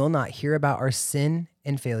simply will not hear about our sin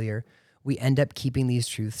and failure, we end up keeping these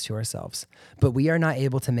truths to ourselves. But we are not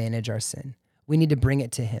able to manage our sin. We need to bring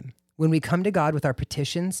it to Him. When we come to God with our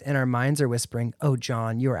petitions and our minds are whispering, oh,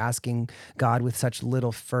 John, you are asking God with such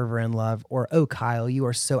little fervor and love, or, oh, Kyle, you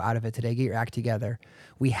are so out of it today, get your act together.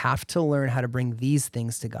 We have to learn how to bring these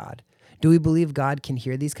things to God. Do we believe God can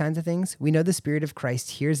hear these kinds of things? We know the Spirit of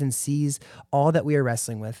Christ hears and sees all that we are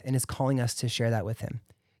wrestling with and is calling us to share that with Him.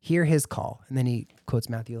 Hear His call. And then he quotes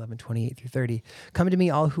Matthew 11:28-30. Come to me,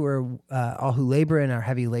 all who labor and are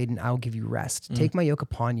heavy laden, I will give you rest. Take my yoke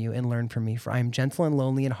upon you and learn from me, for I am gentle and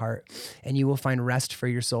lonely in heart, and you will find rest for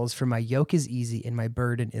your souls. For my yoke is easy and my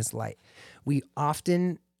burden is light. I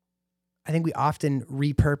think we often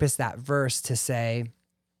repurpose that verse to say,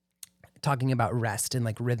 talking about rest and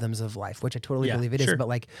like rhythms of life, which I totally believe it is. But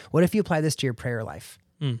like, what if you apply this to your prayer life?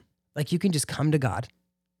 Like, you can just come to God.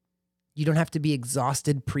 You don't have to be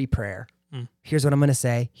exhausted pre-prayer. Here's what I'm going to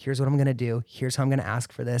say. Here's what I'm going to do. Here's how I'm going to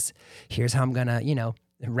ask for this. Here's how I'm going to, you know,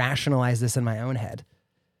 rationalize this in my own head.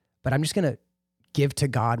 But I'm just going to give to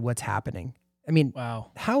God what's happening. I mean,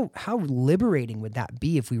 wow. How liberating would that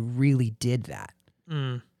be if we really did that?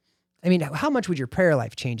 I mean, how much would your prayer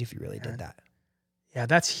life change if you really did that? Yeah,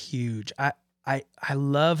 that's huge. I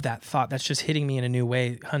love that thought. That's just hitting me in a new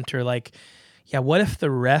way, Hunter. Like, yeah, what if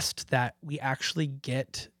the rest that we actually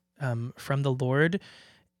get from the Lord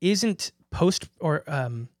isn't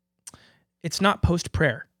it's not post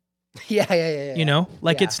prayer. Yeah. You know,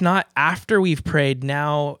 like it's not after we've prayed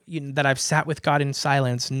now that I've sat with God in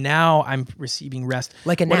silence. Now I'm receiving rest.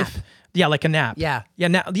 Like a nap. Like a nap. Yeah.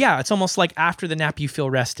 Yeah. It's almost like after the nap, you feel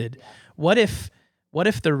rested. Yeah. What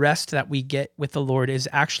if the rest that we get with the Lord is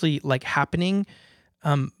actually like happening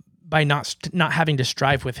by not having to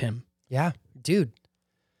strive with him? Yeah, dude.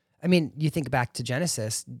 I mean, you think back to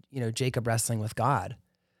Genesis, Jacob wrestling with God.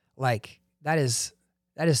 Like that is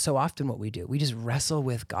so often what we do. We just wrestle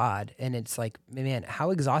with God, and it's like, man,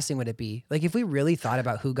 how exhausting would it be? Like if we really thought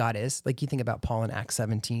about who God is, like you think about Paul in Acts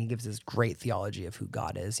 17, he gives this great theology of who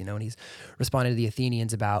God is, and he's responded to the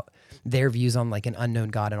Athenians about their views on like an unknown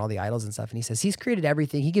God and all the idols and stuff. And he says, he's created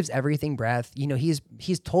everything. He gives everything breath.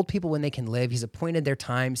 He's told people when they can live. He's appointed their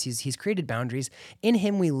times. He's created boundaries. In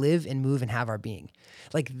him we live and move and have our being.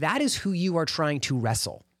 Like that is who you are trying to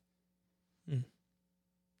wrestle.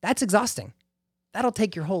 That's exhausting. That'll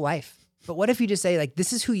take your whole life. But what if you just say like,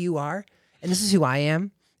 this is who you are and this is who I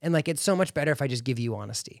am. And like, it's so much better if I just give you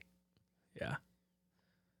honesty. Yeah.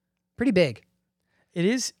 Pretty big. It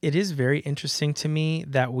is very interesting to me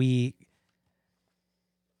that we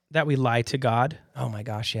lie to God. Oh my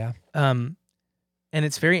gosh. Yeah. And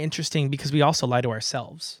it's very interesting because we also lie to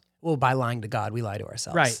ourselves. Well, by lying to God, we lie to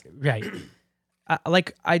ourselves. Right.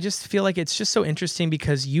 I just feel like it's just so interesting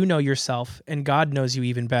because you know yourself and God knows you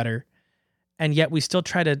even better. And yet we still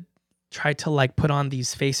try to like put on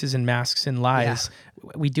these faces and masks and lies.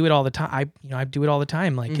 Yeah. We do it all the time. I do it all the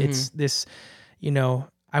time. Like it's this,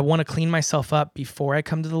 I want to clean myself up before I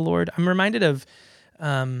come to the Lord. I'm reminded of,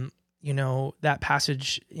 that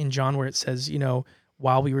passage in John where it says,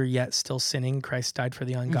 while we were yet still sinning, Christ died for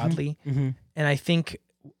the ungodly. Mm-hmm. And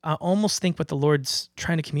I almost think what the Lord's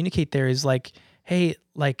trying to communicate there is like, hey,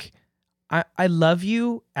 like I love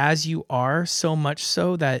you as you are, so much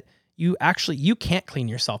so that you can't clean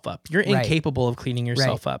yourself up. You're incapable of cleaning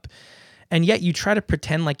yourself up. And yet you try to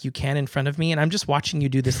pretend like you can in front of me, and I'm just watching you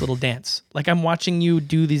do this little dance. Like I'm watching you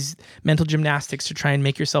do these mental gymnastics to try and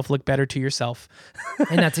make yourself look better to yourself.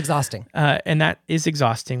 And that's exhausting. And that is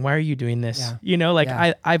exhausting. Why are you doing this?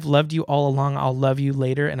 Yeah. I've loved you all along. I'll love you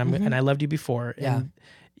later, and and I loved you before. Yeah. And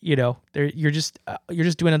you're just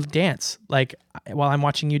doing a dance like while I'm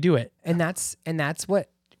watching you do it. And that's what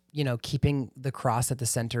keeping the cross at the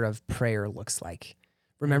center of prayer looks like.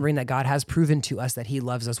 Remembering that God has proven to us that he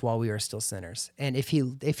loves us while we are still sinners. And if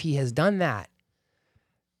he has done that,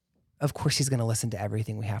 of course he's going to listen to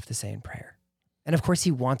everything we have to say in prayer. And of course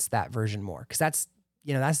he wants that version more, because that's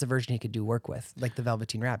the version he could do work with, like the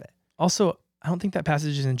Velveteen Rabbit. Also, I don't think that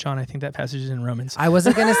passage is in John. I think that passage is in Romans. I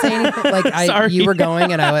wasn't going to say anything. Like you were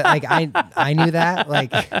going, and I knew that.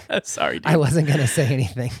 Like, sorry, dude. I wasn't going to say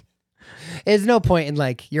anything. There's no point in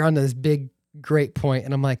like, you're on this big, great point,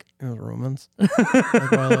 and I'm like, Romans. Like,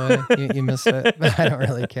 by the way, you missed it. But I don't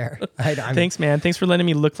really care. Thanks, man. Thanks for letting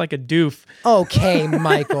me look like a doof. Okay,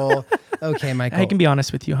 Michael. I can be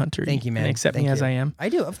honest with you, Hunter. Thank you, man. And accept me as I am. I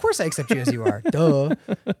do. Of course I accept you as you are. Duh.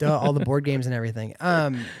 All the board games and everything.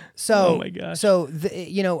 Oh my gosh. So,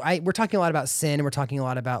 we're talking a lot about sin, and we're talking a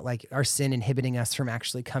lot about like our sin inhibiting us from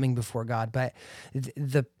actually coming before God. But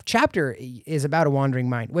the chapter is about a wandering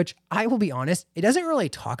mind, which I will be honest, it doesn't really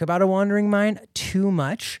talk about a wandering mind too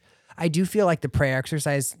much. I do feel like the prayer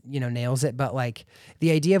exercise, nails it. But like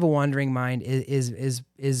the idea of a wandering mind is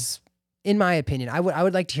in my opinion, I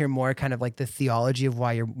would like to hear more kind of like the theology of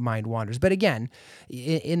why your mind wanders. But again,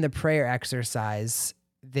 in the prayer exercise,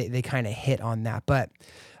 they kind of hit on that. But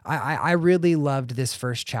I really loved this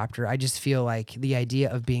first chapter. I just feel like the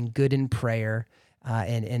idea of being good in prayer,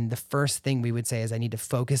 and the first thing we would say is I need to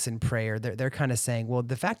focus in prayer. They're kind of saying, well,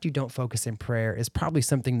 the fact you don't focus in prayer is probably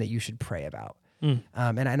something that you should pray about. And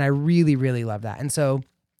I really, really love that. And so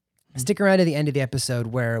stick around to the end of the episode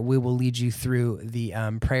where we will lead you through the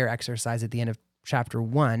prayer exercise at the end of chapter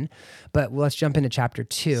 1. But let's jump into chapter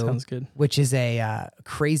 2. Sounds good. Which is a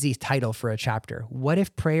crazy title for a chapter. What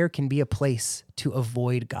if prayer can be a place to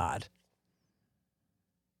avoid God?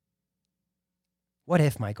 What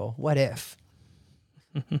if, Michael? What if?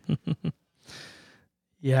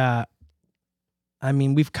 Yeah. I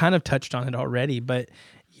mean, we've kind of touched on it already, but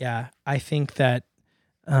yeah, I think that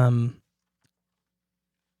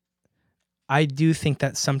I do think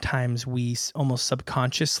that sometimes we almost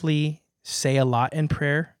subconsciously say a lot in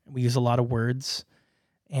prayer. We use a lot of words,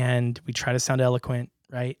 and we try to sound eloquent,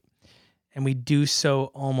 right? And we do so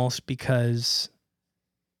almost because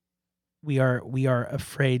we are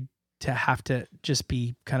afraid to have to just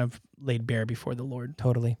be kind of laid bare before the Lord.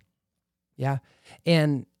 Totally. Yeah.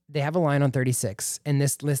 And they have a line on 36, and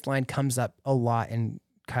this line comes up a lot in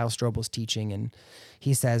Kyle Strobel's teaching, and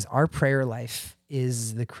he says our prayer life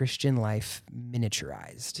is the Christian life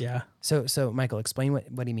miniaturized. Yeah. So Michael, explain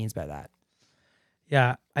what he means by that.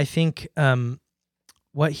 Yeah, I think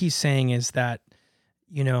what he's saying is that,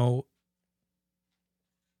 you know,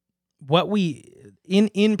 what we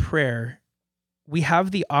in prayer, we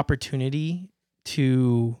have the opportunity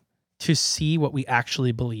to see what we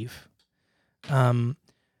actually believe. We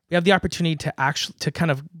have the opportunity to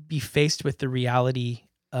kind of be faced with the reality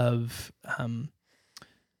of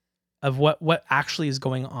what actually is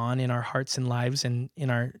going on in our hearts and lives and in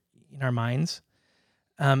our minds.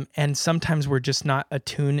 And sometimes we're just not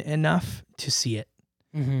attuned enough to see it.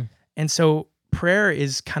 Mm-hmm. And so prayer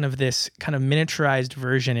is kind of this kind of miniaturized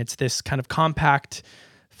version. It's this kind of compact,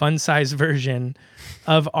 fun-sized version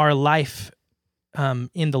of our life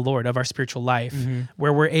in the Lord, of our spiritual life,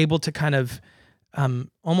 where we're able to kind of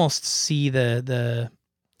almost see the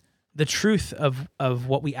truth of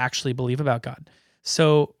what we actually believe about God.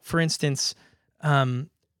 So, for instance,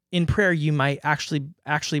 in prayer, you might actually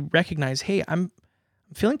recognize, hey, I'm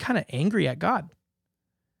feeling kind of angry at God,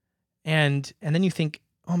 and then you think,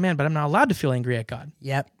 oh man, but I'm not allowed to feel angry at God.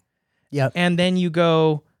 Yep. And then you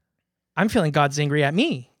go, I'm feeling God's angry at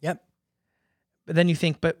me. Yep. But then you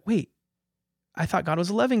think, but wait, I thought God was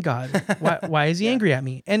a loving God. Why is he angry at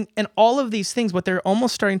me? And all of these things, what they're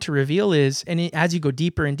almost starting to reveal is, and as you go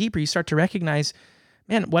deeper and deeper, you start to recognize,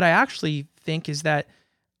 man, what I actually think is that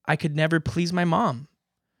I could never please my mom.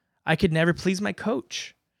 I could never please my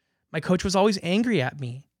coach. My coach was always angry at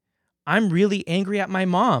me. I'm really angry at my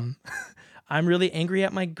mom. I'm really angry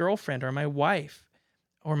at my girlfriend or my wife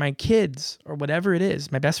or my kids or whatever it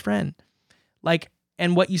is, my best friend.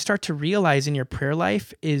 And what you start to realize in your prayer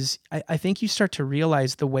life is, I think you start to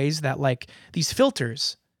realize the ways that these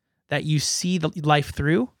filters that you see the life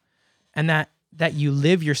through, and that you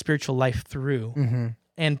live your spiritual life through. Mm-hmm.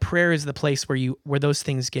 And prayer is the place where those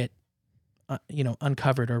things get,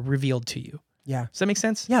 uncovered or revealed to you. Yeah. Does that make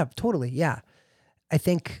sense? Yeah, totally. Yeah. I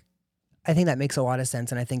think that makes a lot of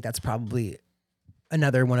sense. And I think that's probably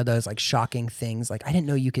another one of those shocking things. I didn't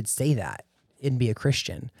know you could say that and be a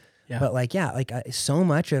Christian. Yeah. But so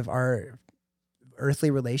much of our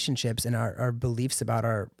earthly relationships and our beliefs about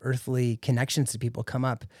our earthly connections to people come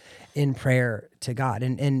up in prayer to God.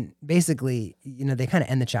 And basically, they kind of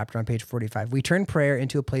end the chapter on page 45. We turn prayer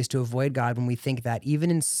into a place to avoid God when we think that even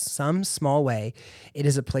in some small way, it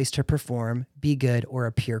is a place to perform, be good, or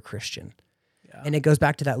appear Christian. Yeah. And it goes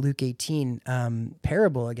back to that Luke 18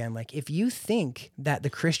 parable again. If you think that the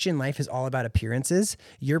Christian life is all about appearances,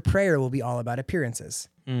 your prayer will be all about appearances.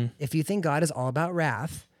 If you think God is all about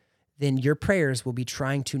wrath, then your prayers will be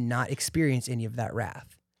trying to not experience any of that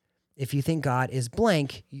wrath. If you think God is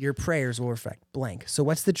blank, your prayers will reflect blank. So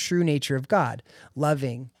what's the true nature of God?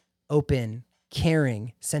 Loving, open,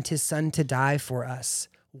 caring, sent his son to die for us,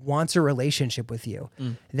 wants a relationship with you.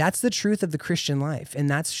 That's the truth of the Christian life. And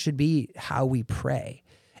that should be how we pray.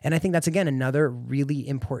 And I think that's, again, another really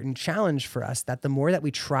important challenge for us, that the more that we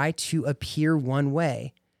try to appear one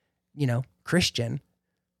way, Christian,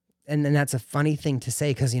 and then that's a funny thing to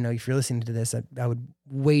say because, if you're listening to this, I would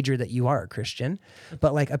wager that you are a Christian,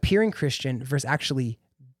 but appearing Christian versus actually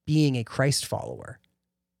being a Christ follower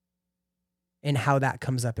and how that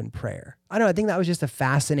comes up in prayer. I don't know. I think that was just a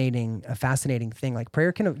fascinating thing.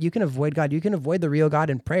 Prayer you can avoid God. You can avoid the real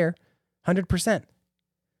God in prayer 100%.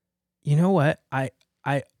 You know what?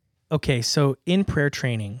 Okay. So in prayer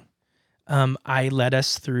training, I led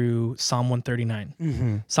us through Psalm 139.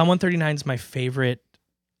 Mm-hmm. Psalm 139 is my favorite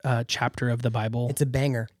chapter of the Bible. It's a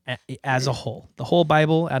banger. As a whole. The whole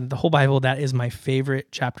Bible, that is my favorite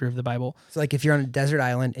chapter of the Bible. So if you're on a desert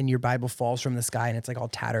island and your Bible falls from the sky and it's all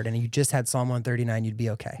tattered and you just had Psalm 139, you'd be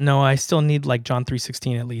okay. No, I still need John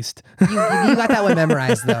 3:16 at least. You got that one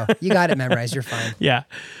memorized though. You got it memorized. You're fine. Yeah.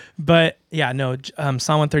 But yeah, no, Psalm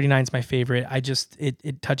 139 is my favorite.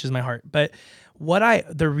 It touches my heart. But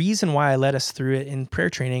the reason why I led us through it in prayer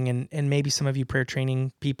training, and maybe some of you prayer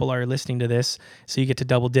training people are listening to this, so you get to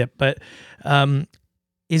double dip, but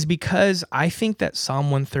is because I think that Psalm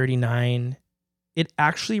 139, it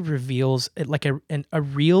actually reveals a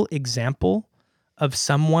real example of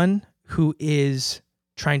someone who is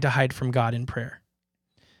trying to hide from God in prayer,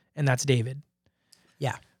 and that's David.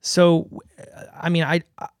 Yeah. So, I mean,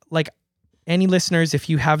 any listeners, if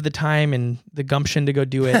you have the time and the gumption to go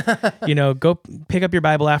do it, go pick up your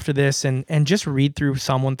Bible after this and just read through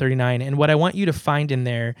Psalm 139. And what I want you to find in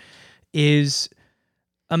there is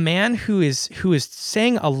a man who is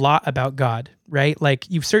saying a lot about God, right? Like,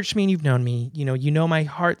 you've searched me and you've known me. You know my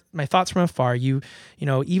heart, my thoughts from afar. You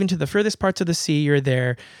know, even to the furthest parts of the sea, you're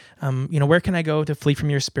there. Where can I go to flee from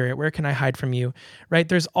your spirit? Where can I hide from you? Right?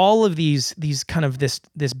 There's all of these kind of this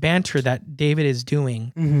banter that David is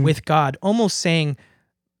doing with God, almost saying,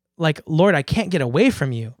 like, Lord, I can't get away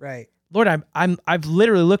from you. Right. Lord, I've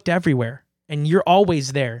literally looked everywhere, and you're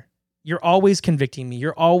always there. You're always convicting me.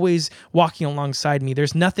 You're always walking alongside me.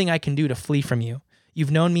 There's nothing I can do to flee from you. You've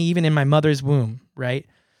known me even in my mother's womb, right?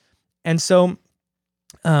 And so,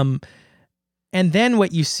 and then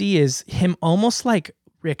what you see is him almost like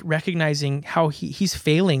recognizing how he's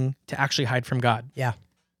failing to actually hide from God. Yeah.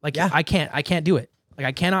 Like, yeah. I can't do it. Like,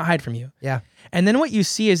 I cannot hide from you. Yeah. And then what you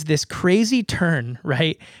see is this crazy turn,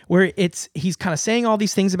 right? Where he's kind of saying all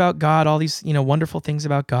these things about God, all these, wonderful things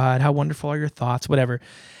about God. How wonderful are your thoughts, whatever.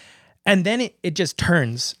 And then it just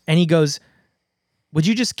turns and he goes, would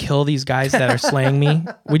you just kill these guys that are slaying me?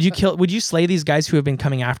 Would you slay these guys who have been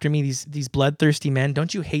coming after me, these bloodthirsty men?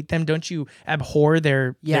 Don't you hate them? Don't you abhor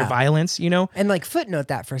their violence, And like, footnote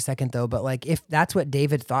that for a second though, but like, if that's what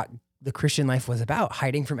David thought the Christian life was about,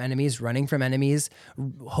 hiding from enemies, running from enemies,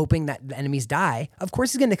 hoping that the enemies die, of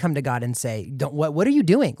course he's going to come to God and say, what are you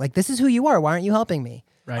doing? Like, this is who you are. Why aren't you helping me?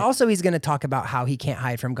 Right. Also, he's going to talk about how he can't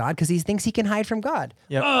hide from God because he thinks he can hide from God.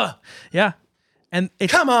 Yep. Yeah. And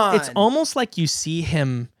it's almost like you see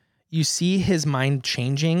his mind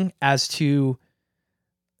changing as to,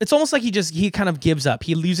 it's almost like he kind of gives up.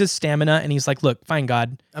 He loses stamina and he's like, look, fine,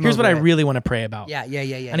 God, here's what I really want to pray about. Yeah.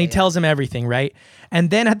 And he tells him everything, right?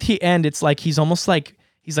 And then at the end, it's like, he's almost like,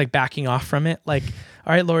 he's like backing off from it. Like,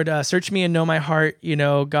 all right, Lord, search me and know my heart.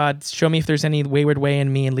 God, show me if there's any wayward way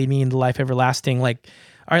in me and lead me into life everlasting. Like,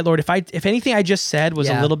 all right, Lord, if anything I just said was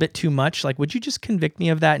a little bit too much, like, would you just convict me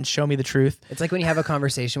of that and show me the truth? It's like when you have a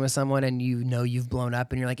conversation with someone and you've blown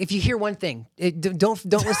up and you're like, if you hear one thing, don't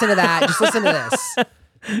listen to that. Just listen to this.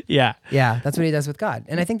 Yeah. Yeah. That's what he does with God.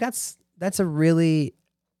 And I think that's a really,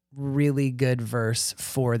 really good verse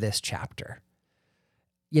for this chapter.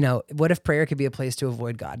 What if prayer could be a place to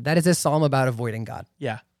avoid God? That is a psalm about avoiding God.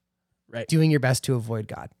 Yeah. Right. Doing your best to avoid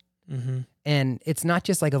God. Mm-hmm. And it's not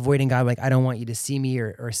just like avoiding God, like, I don't want you to see me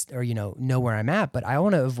or know where I'm at, but I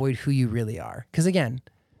want to avoid who you really are. Because again,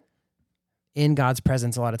 in God's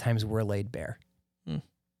presence, a lot of times we're laid bare. Mm.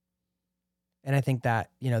 And I think that,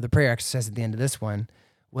 the prayer exercise at the end of this one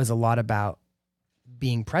was a lot about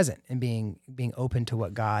being present and being open to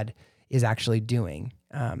what God is actually doing.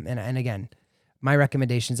 And again, my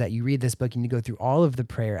recommendation is that you read this book and you go through all of the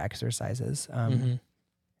prayer exercises.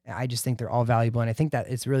 I just think they're all valuable. And I think that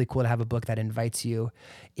it's really cool to have a book that invites you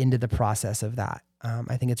into the process of that.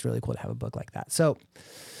 I think it's really cool to have a book like that. So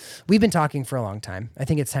we've been talking for a long time. I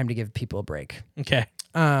think it's time to give people a break. Okay.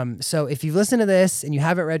 So if you've listened to this and you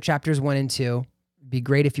haven't read chapters 1 and 2, it'd be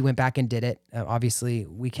great if you went back and did it. Obviously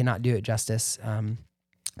we cannot do it justice.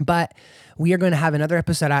 But we are going to have another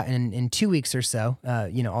episode out in 2 weeks or so,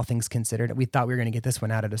 all things considered. We thought we were going to get this one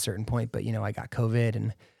out at a certain point, but, I got COVID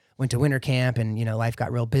and went to winter camp and, life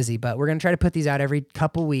got real busy. But we're going to try to put these out every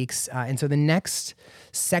couple weeks. And so the next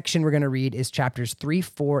section we're going to read is chapters 3,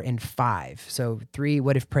 4, and 5. So 3,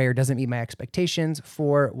 what if prayer doesn't meet my expectations?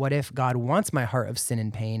 4, what if God wants my heart of sin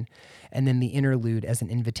and pain? And then the interlude as an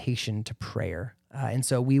invitation to prayer. And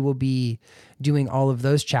so we will be doing all of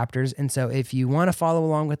those chapters. And so if you want to follow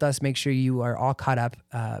along with us, make sure you are all caught up,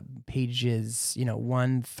 pages,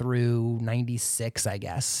 1 through 96, I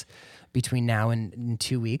guess, between now and in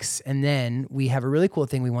 2 weeks. And then we have a really cool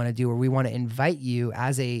thing we want to do where we want to invite you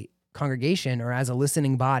as a congregation or as a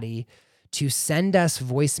listening body to send us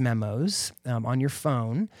voice memos on your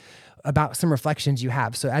phone about some reflections you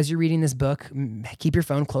have. So as you're reading this book, keep your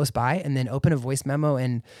phone close by and then open a voice memo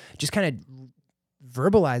and just kind of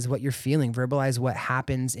verbalize what you're feeling, verbalize what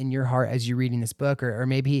happens in your heart as you're reading this book, or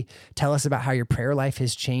maybe tell us about how your prayer life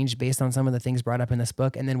has changed based on some of the things brought up in this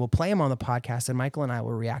book. And then we'll play them on the podcast and Michael and I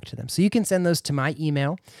will react to them. So you can send those to my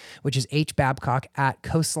email, which is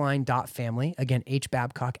hbabcock@coastline.family. Again,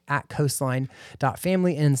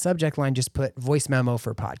 hbabcock@coastline.family. And in the subject line, just put voice memo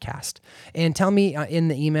for podcast. And tell me in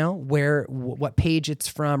the email what page it's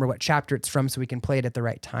from or what chapter it's from so we can play it at the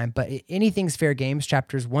right time. But anything's fair games,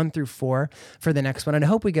 chapters 1 through 4 for the next one. And I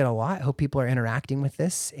hope we get a lot. I hope people are interacting with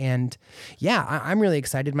this. And yeah, I'm really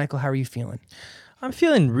excited. Michael, how are you feeling? I'm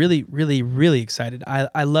feeling really, really, really excited.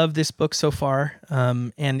 I love this book so far.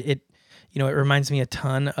 And it reminds me a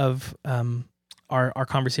ton of our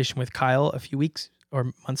conversation with Kyle a few weeks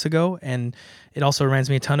or months ago. And it also reminds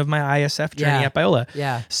me a ton of my ISF journey at Biola.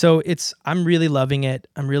 Yeah. So I'm really loving it.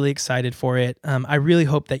 I'm really excited for it. I really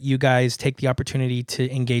hope that you guys take the opportunity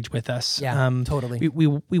to engage with us. Yeah, totally.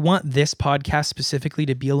 We want this podcast specifically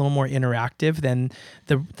to be a little more interactive than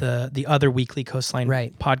the other weekly Coastline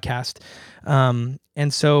podcast.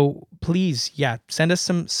 And so please, send us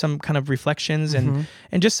some kind of reflections and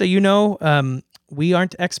just so you know, we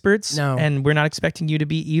aren't experts and we're not expecting you to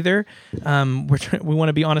be either. We want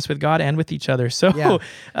to be honest with God and with each other. So,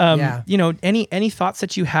 you know, any thoughts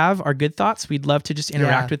that you have are good thoughts. We'd love to just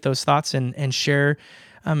interact with those thoughts and share,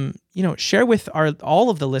 share with all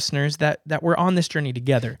of the listeners that we're on this journey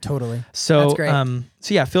together. Totally. So, that's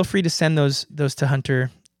great. Feel free to send those to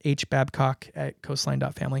Hunter H. Babcock at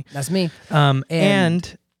coastline.family. That's me. I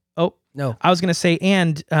was going to say,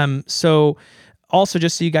 so also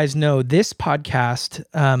just so you guys know, this podcast,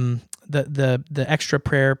 the Extra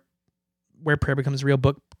Prayer, Where Prayer Becomes Real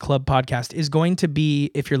Book Club podcast is going to be,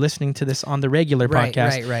 if you're listening to this on the regular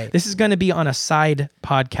podcast, this is going to be on a side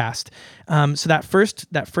podcast. So that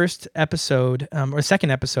first episode, or second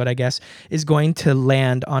episode, I guess, is going to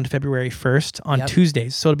land on February 1st on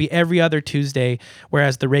Tuesdays. So it'll be every other Tuesday,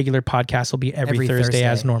 whereas the regular podcast will be every Thursday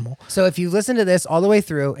as normal. So if you listen to this all the way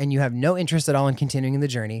through and you have no interest at all in continuing the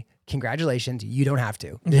journey, congratulations, you don't have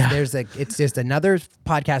to. Yeah. It's just another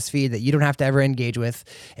podcast feed that you don't have to ever engage with.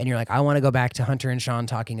 And you're like, I want to go back to Hunter and Sean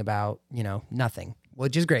talking about, nothing,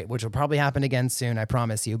 which is great, which will probably happen again soon, I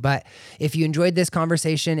promise you. But if you enjoyed this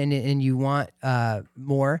conversation and you want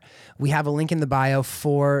more, we have a link in the bio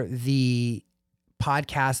for the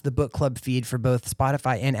podcast, the book club feed for both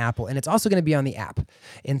Spotify and Apple. And it's also going to be on the app.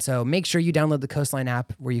 And so make sure you download the Coastline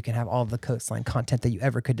app where you can have all of the Coastline content that you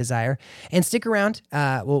ever could desire. And stick around.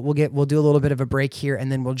 We'll do a little bit of a break here,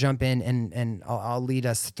 and then we'll jump in and I'll lead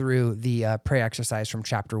us through the prayer exercise from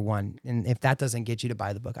chapter 1. And if that doesn't get you to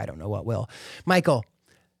buy the book, I don't know what will. Michael,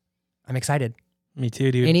 I'm excited. Me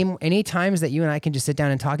too, dude. Any times that you and I can just sit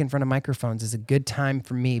down and talk in front of microphones is a good time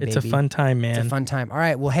for me, baby. It's a fun time, man. It's a fun time. All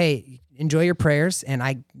right. Well, hey, enjoy your prayers. And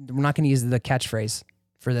we're not going to use the catchphrase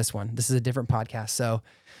for this one. This is a different podcast. So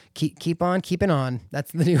keep on keeping on.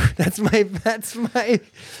 That's my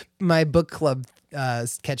book club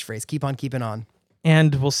catchphrase. Keep on keeping on.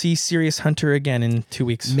 And we'll see Serious Hunter again in 2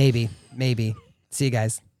 weeks. Maybe. See you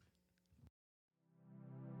guys.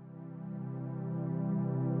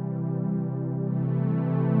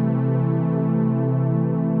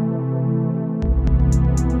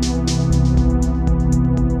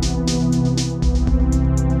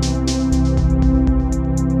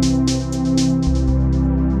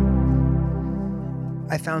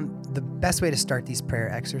 I found the best way to start these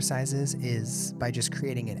prayer exercises is by just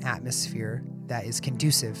creating an atmosphere that is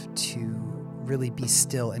conducive to really be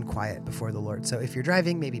still and quiet before the Lord. So if you're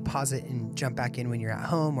driving, maybe pause it and jump back in when you're at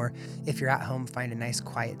home, or if you're at home, find a nice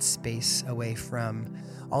quiet space away from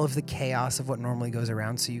all of the chaos of what normally goes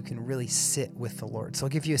around so you can really sit with the Lord. So I'll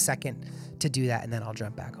give you a second to do that, and then I'll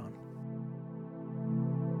jump back on.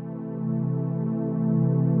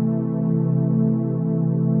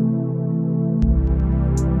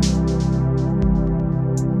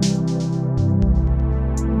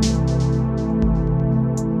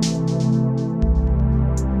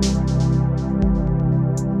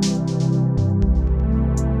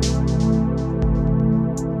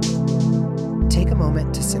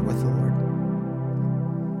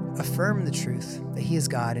 Affirm the truth that He is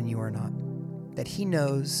God and you are not, that He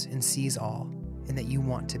knows and sees all, and that you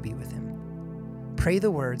want to be with Him. Pray the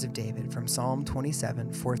words of David from Psalm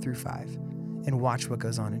 27, 4-5, and watch what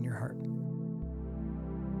goes on in your heart.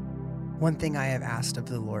 One thing I have asked of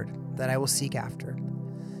the Lord, that I will seek after,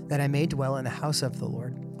 that I may dwell in the house of the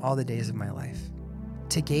Lord all the days of my life,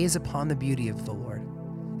 to gaze upon the beauty of the Lord,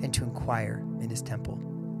 and to inquire in His temple.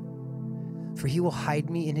 For He will hide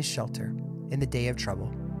me in His shelter in the day of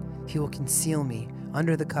trouble. He will conceal me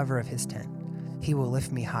under the cover of His tent. He will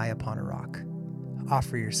lift me high upon a rock.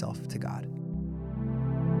 Offer yourself to God.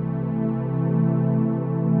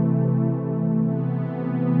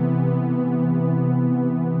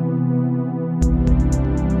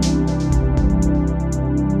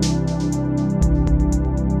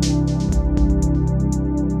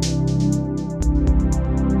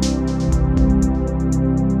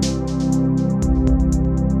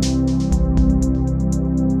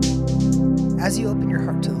 As you open your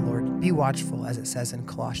heart to the Lord, be watchful, as it says in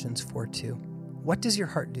Colossians 4:2. What does your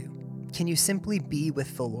heart do? Can you simply be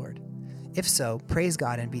with the Lord? If so, praise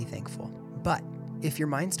God and be thankful. But if your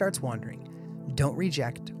mind starts wandering, don't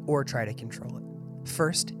reject or try to control it.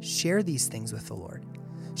 First, share these things with the Lord.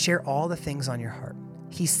 Share all the things on your heart.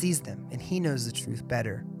 He sees them and He knows the truth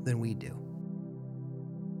better than we do.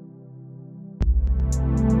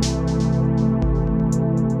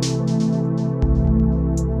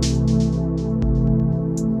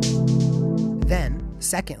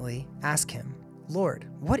 Secondly, ask him, Lord,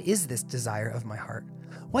 what is this desire of my heart?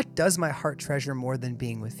 What does my heart treasure more than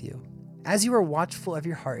being with you? As you are watchful of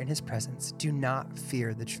your heart in his presence, do not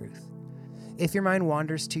fear the truth. If your mind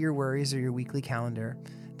wanders to your worries or your weekly calendar,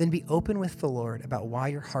 then be open with the Lord about why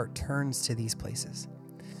your heart turns to these places.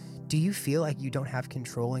 Do you feel like you don't have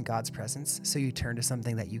control in God's presence, so you turn to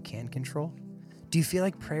something that you can control? Do you feel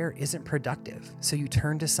like prayer isn't productive, so you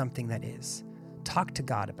turn to something that is? Talk to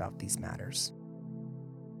God about these matters.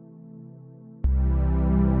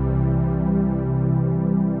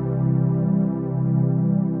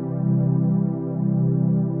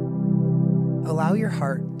 Allow your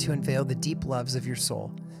heart to unveil the deep loves of your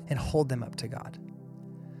soul and hold them up to God.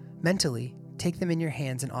 Mentally, take them in your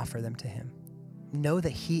hands and offer them to him. Know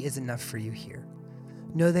that he is enough for you here.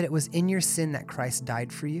 Know that it was in your sin that Christ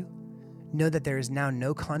died for you. Know that there is now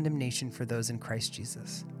no condemnation for those in Christ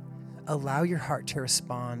Jesus. Allow your heart to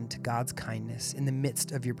respond to God's kindness in the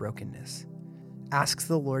midst of your brokenness. Ask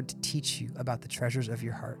the Lord to teach you about the treasures of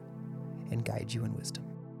your heart and guide you in wisdom.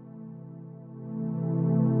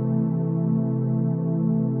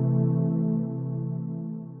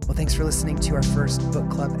 Well, thanks for listening to our first book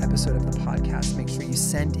club episode of the podcast. Make sure you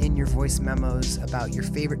send in your voice memos about your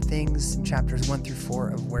favorite things in chapters 1 through 4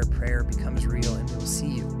 of Where Prayer Becomes Real, and we'll see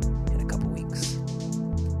you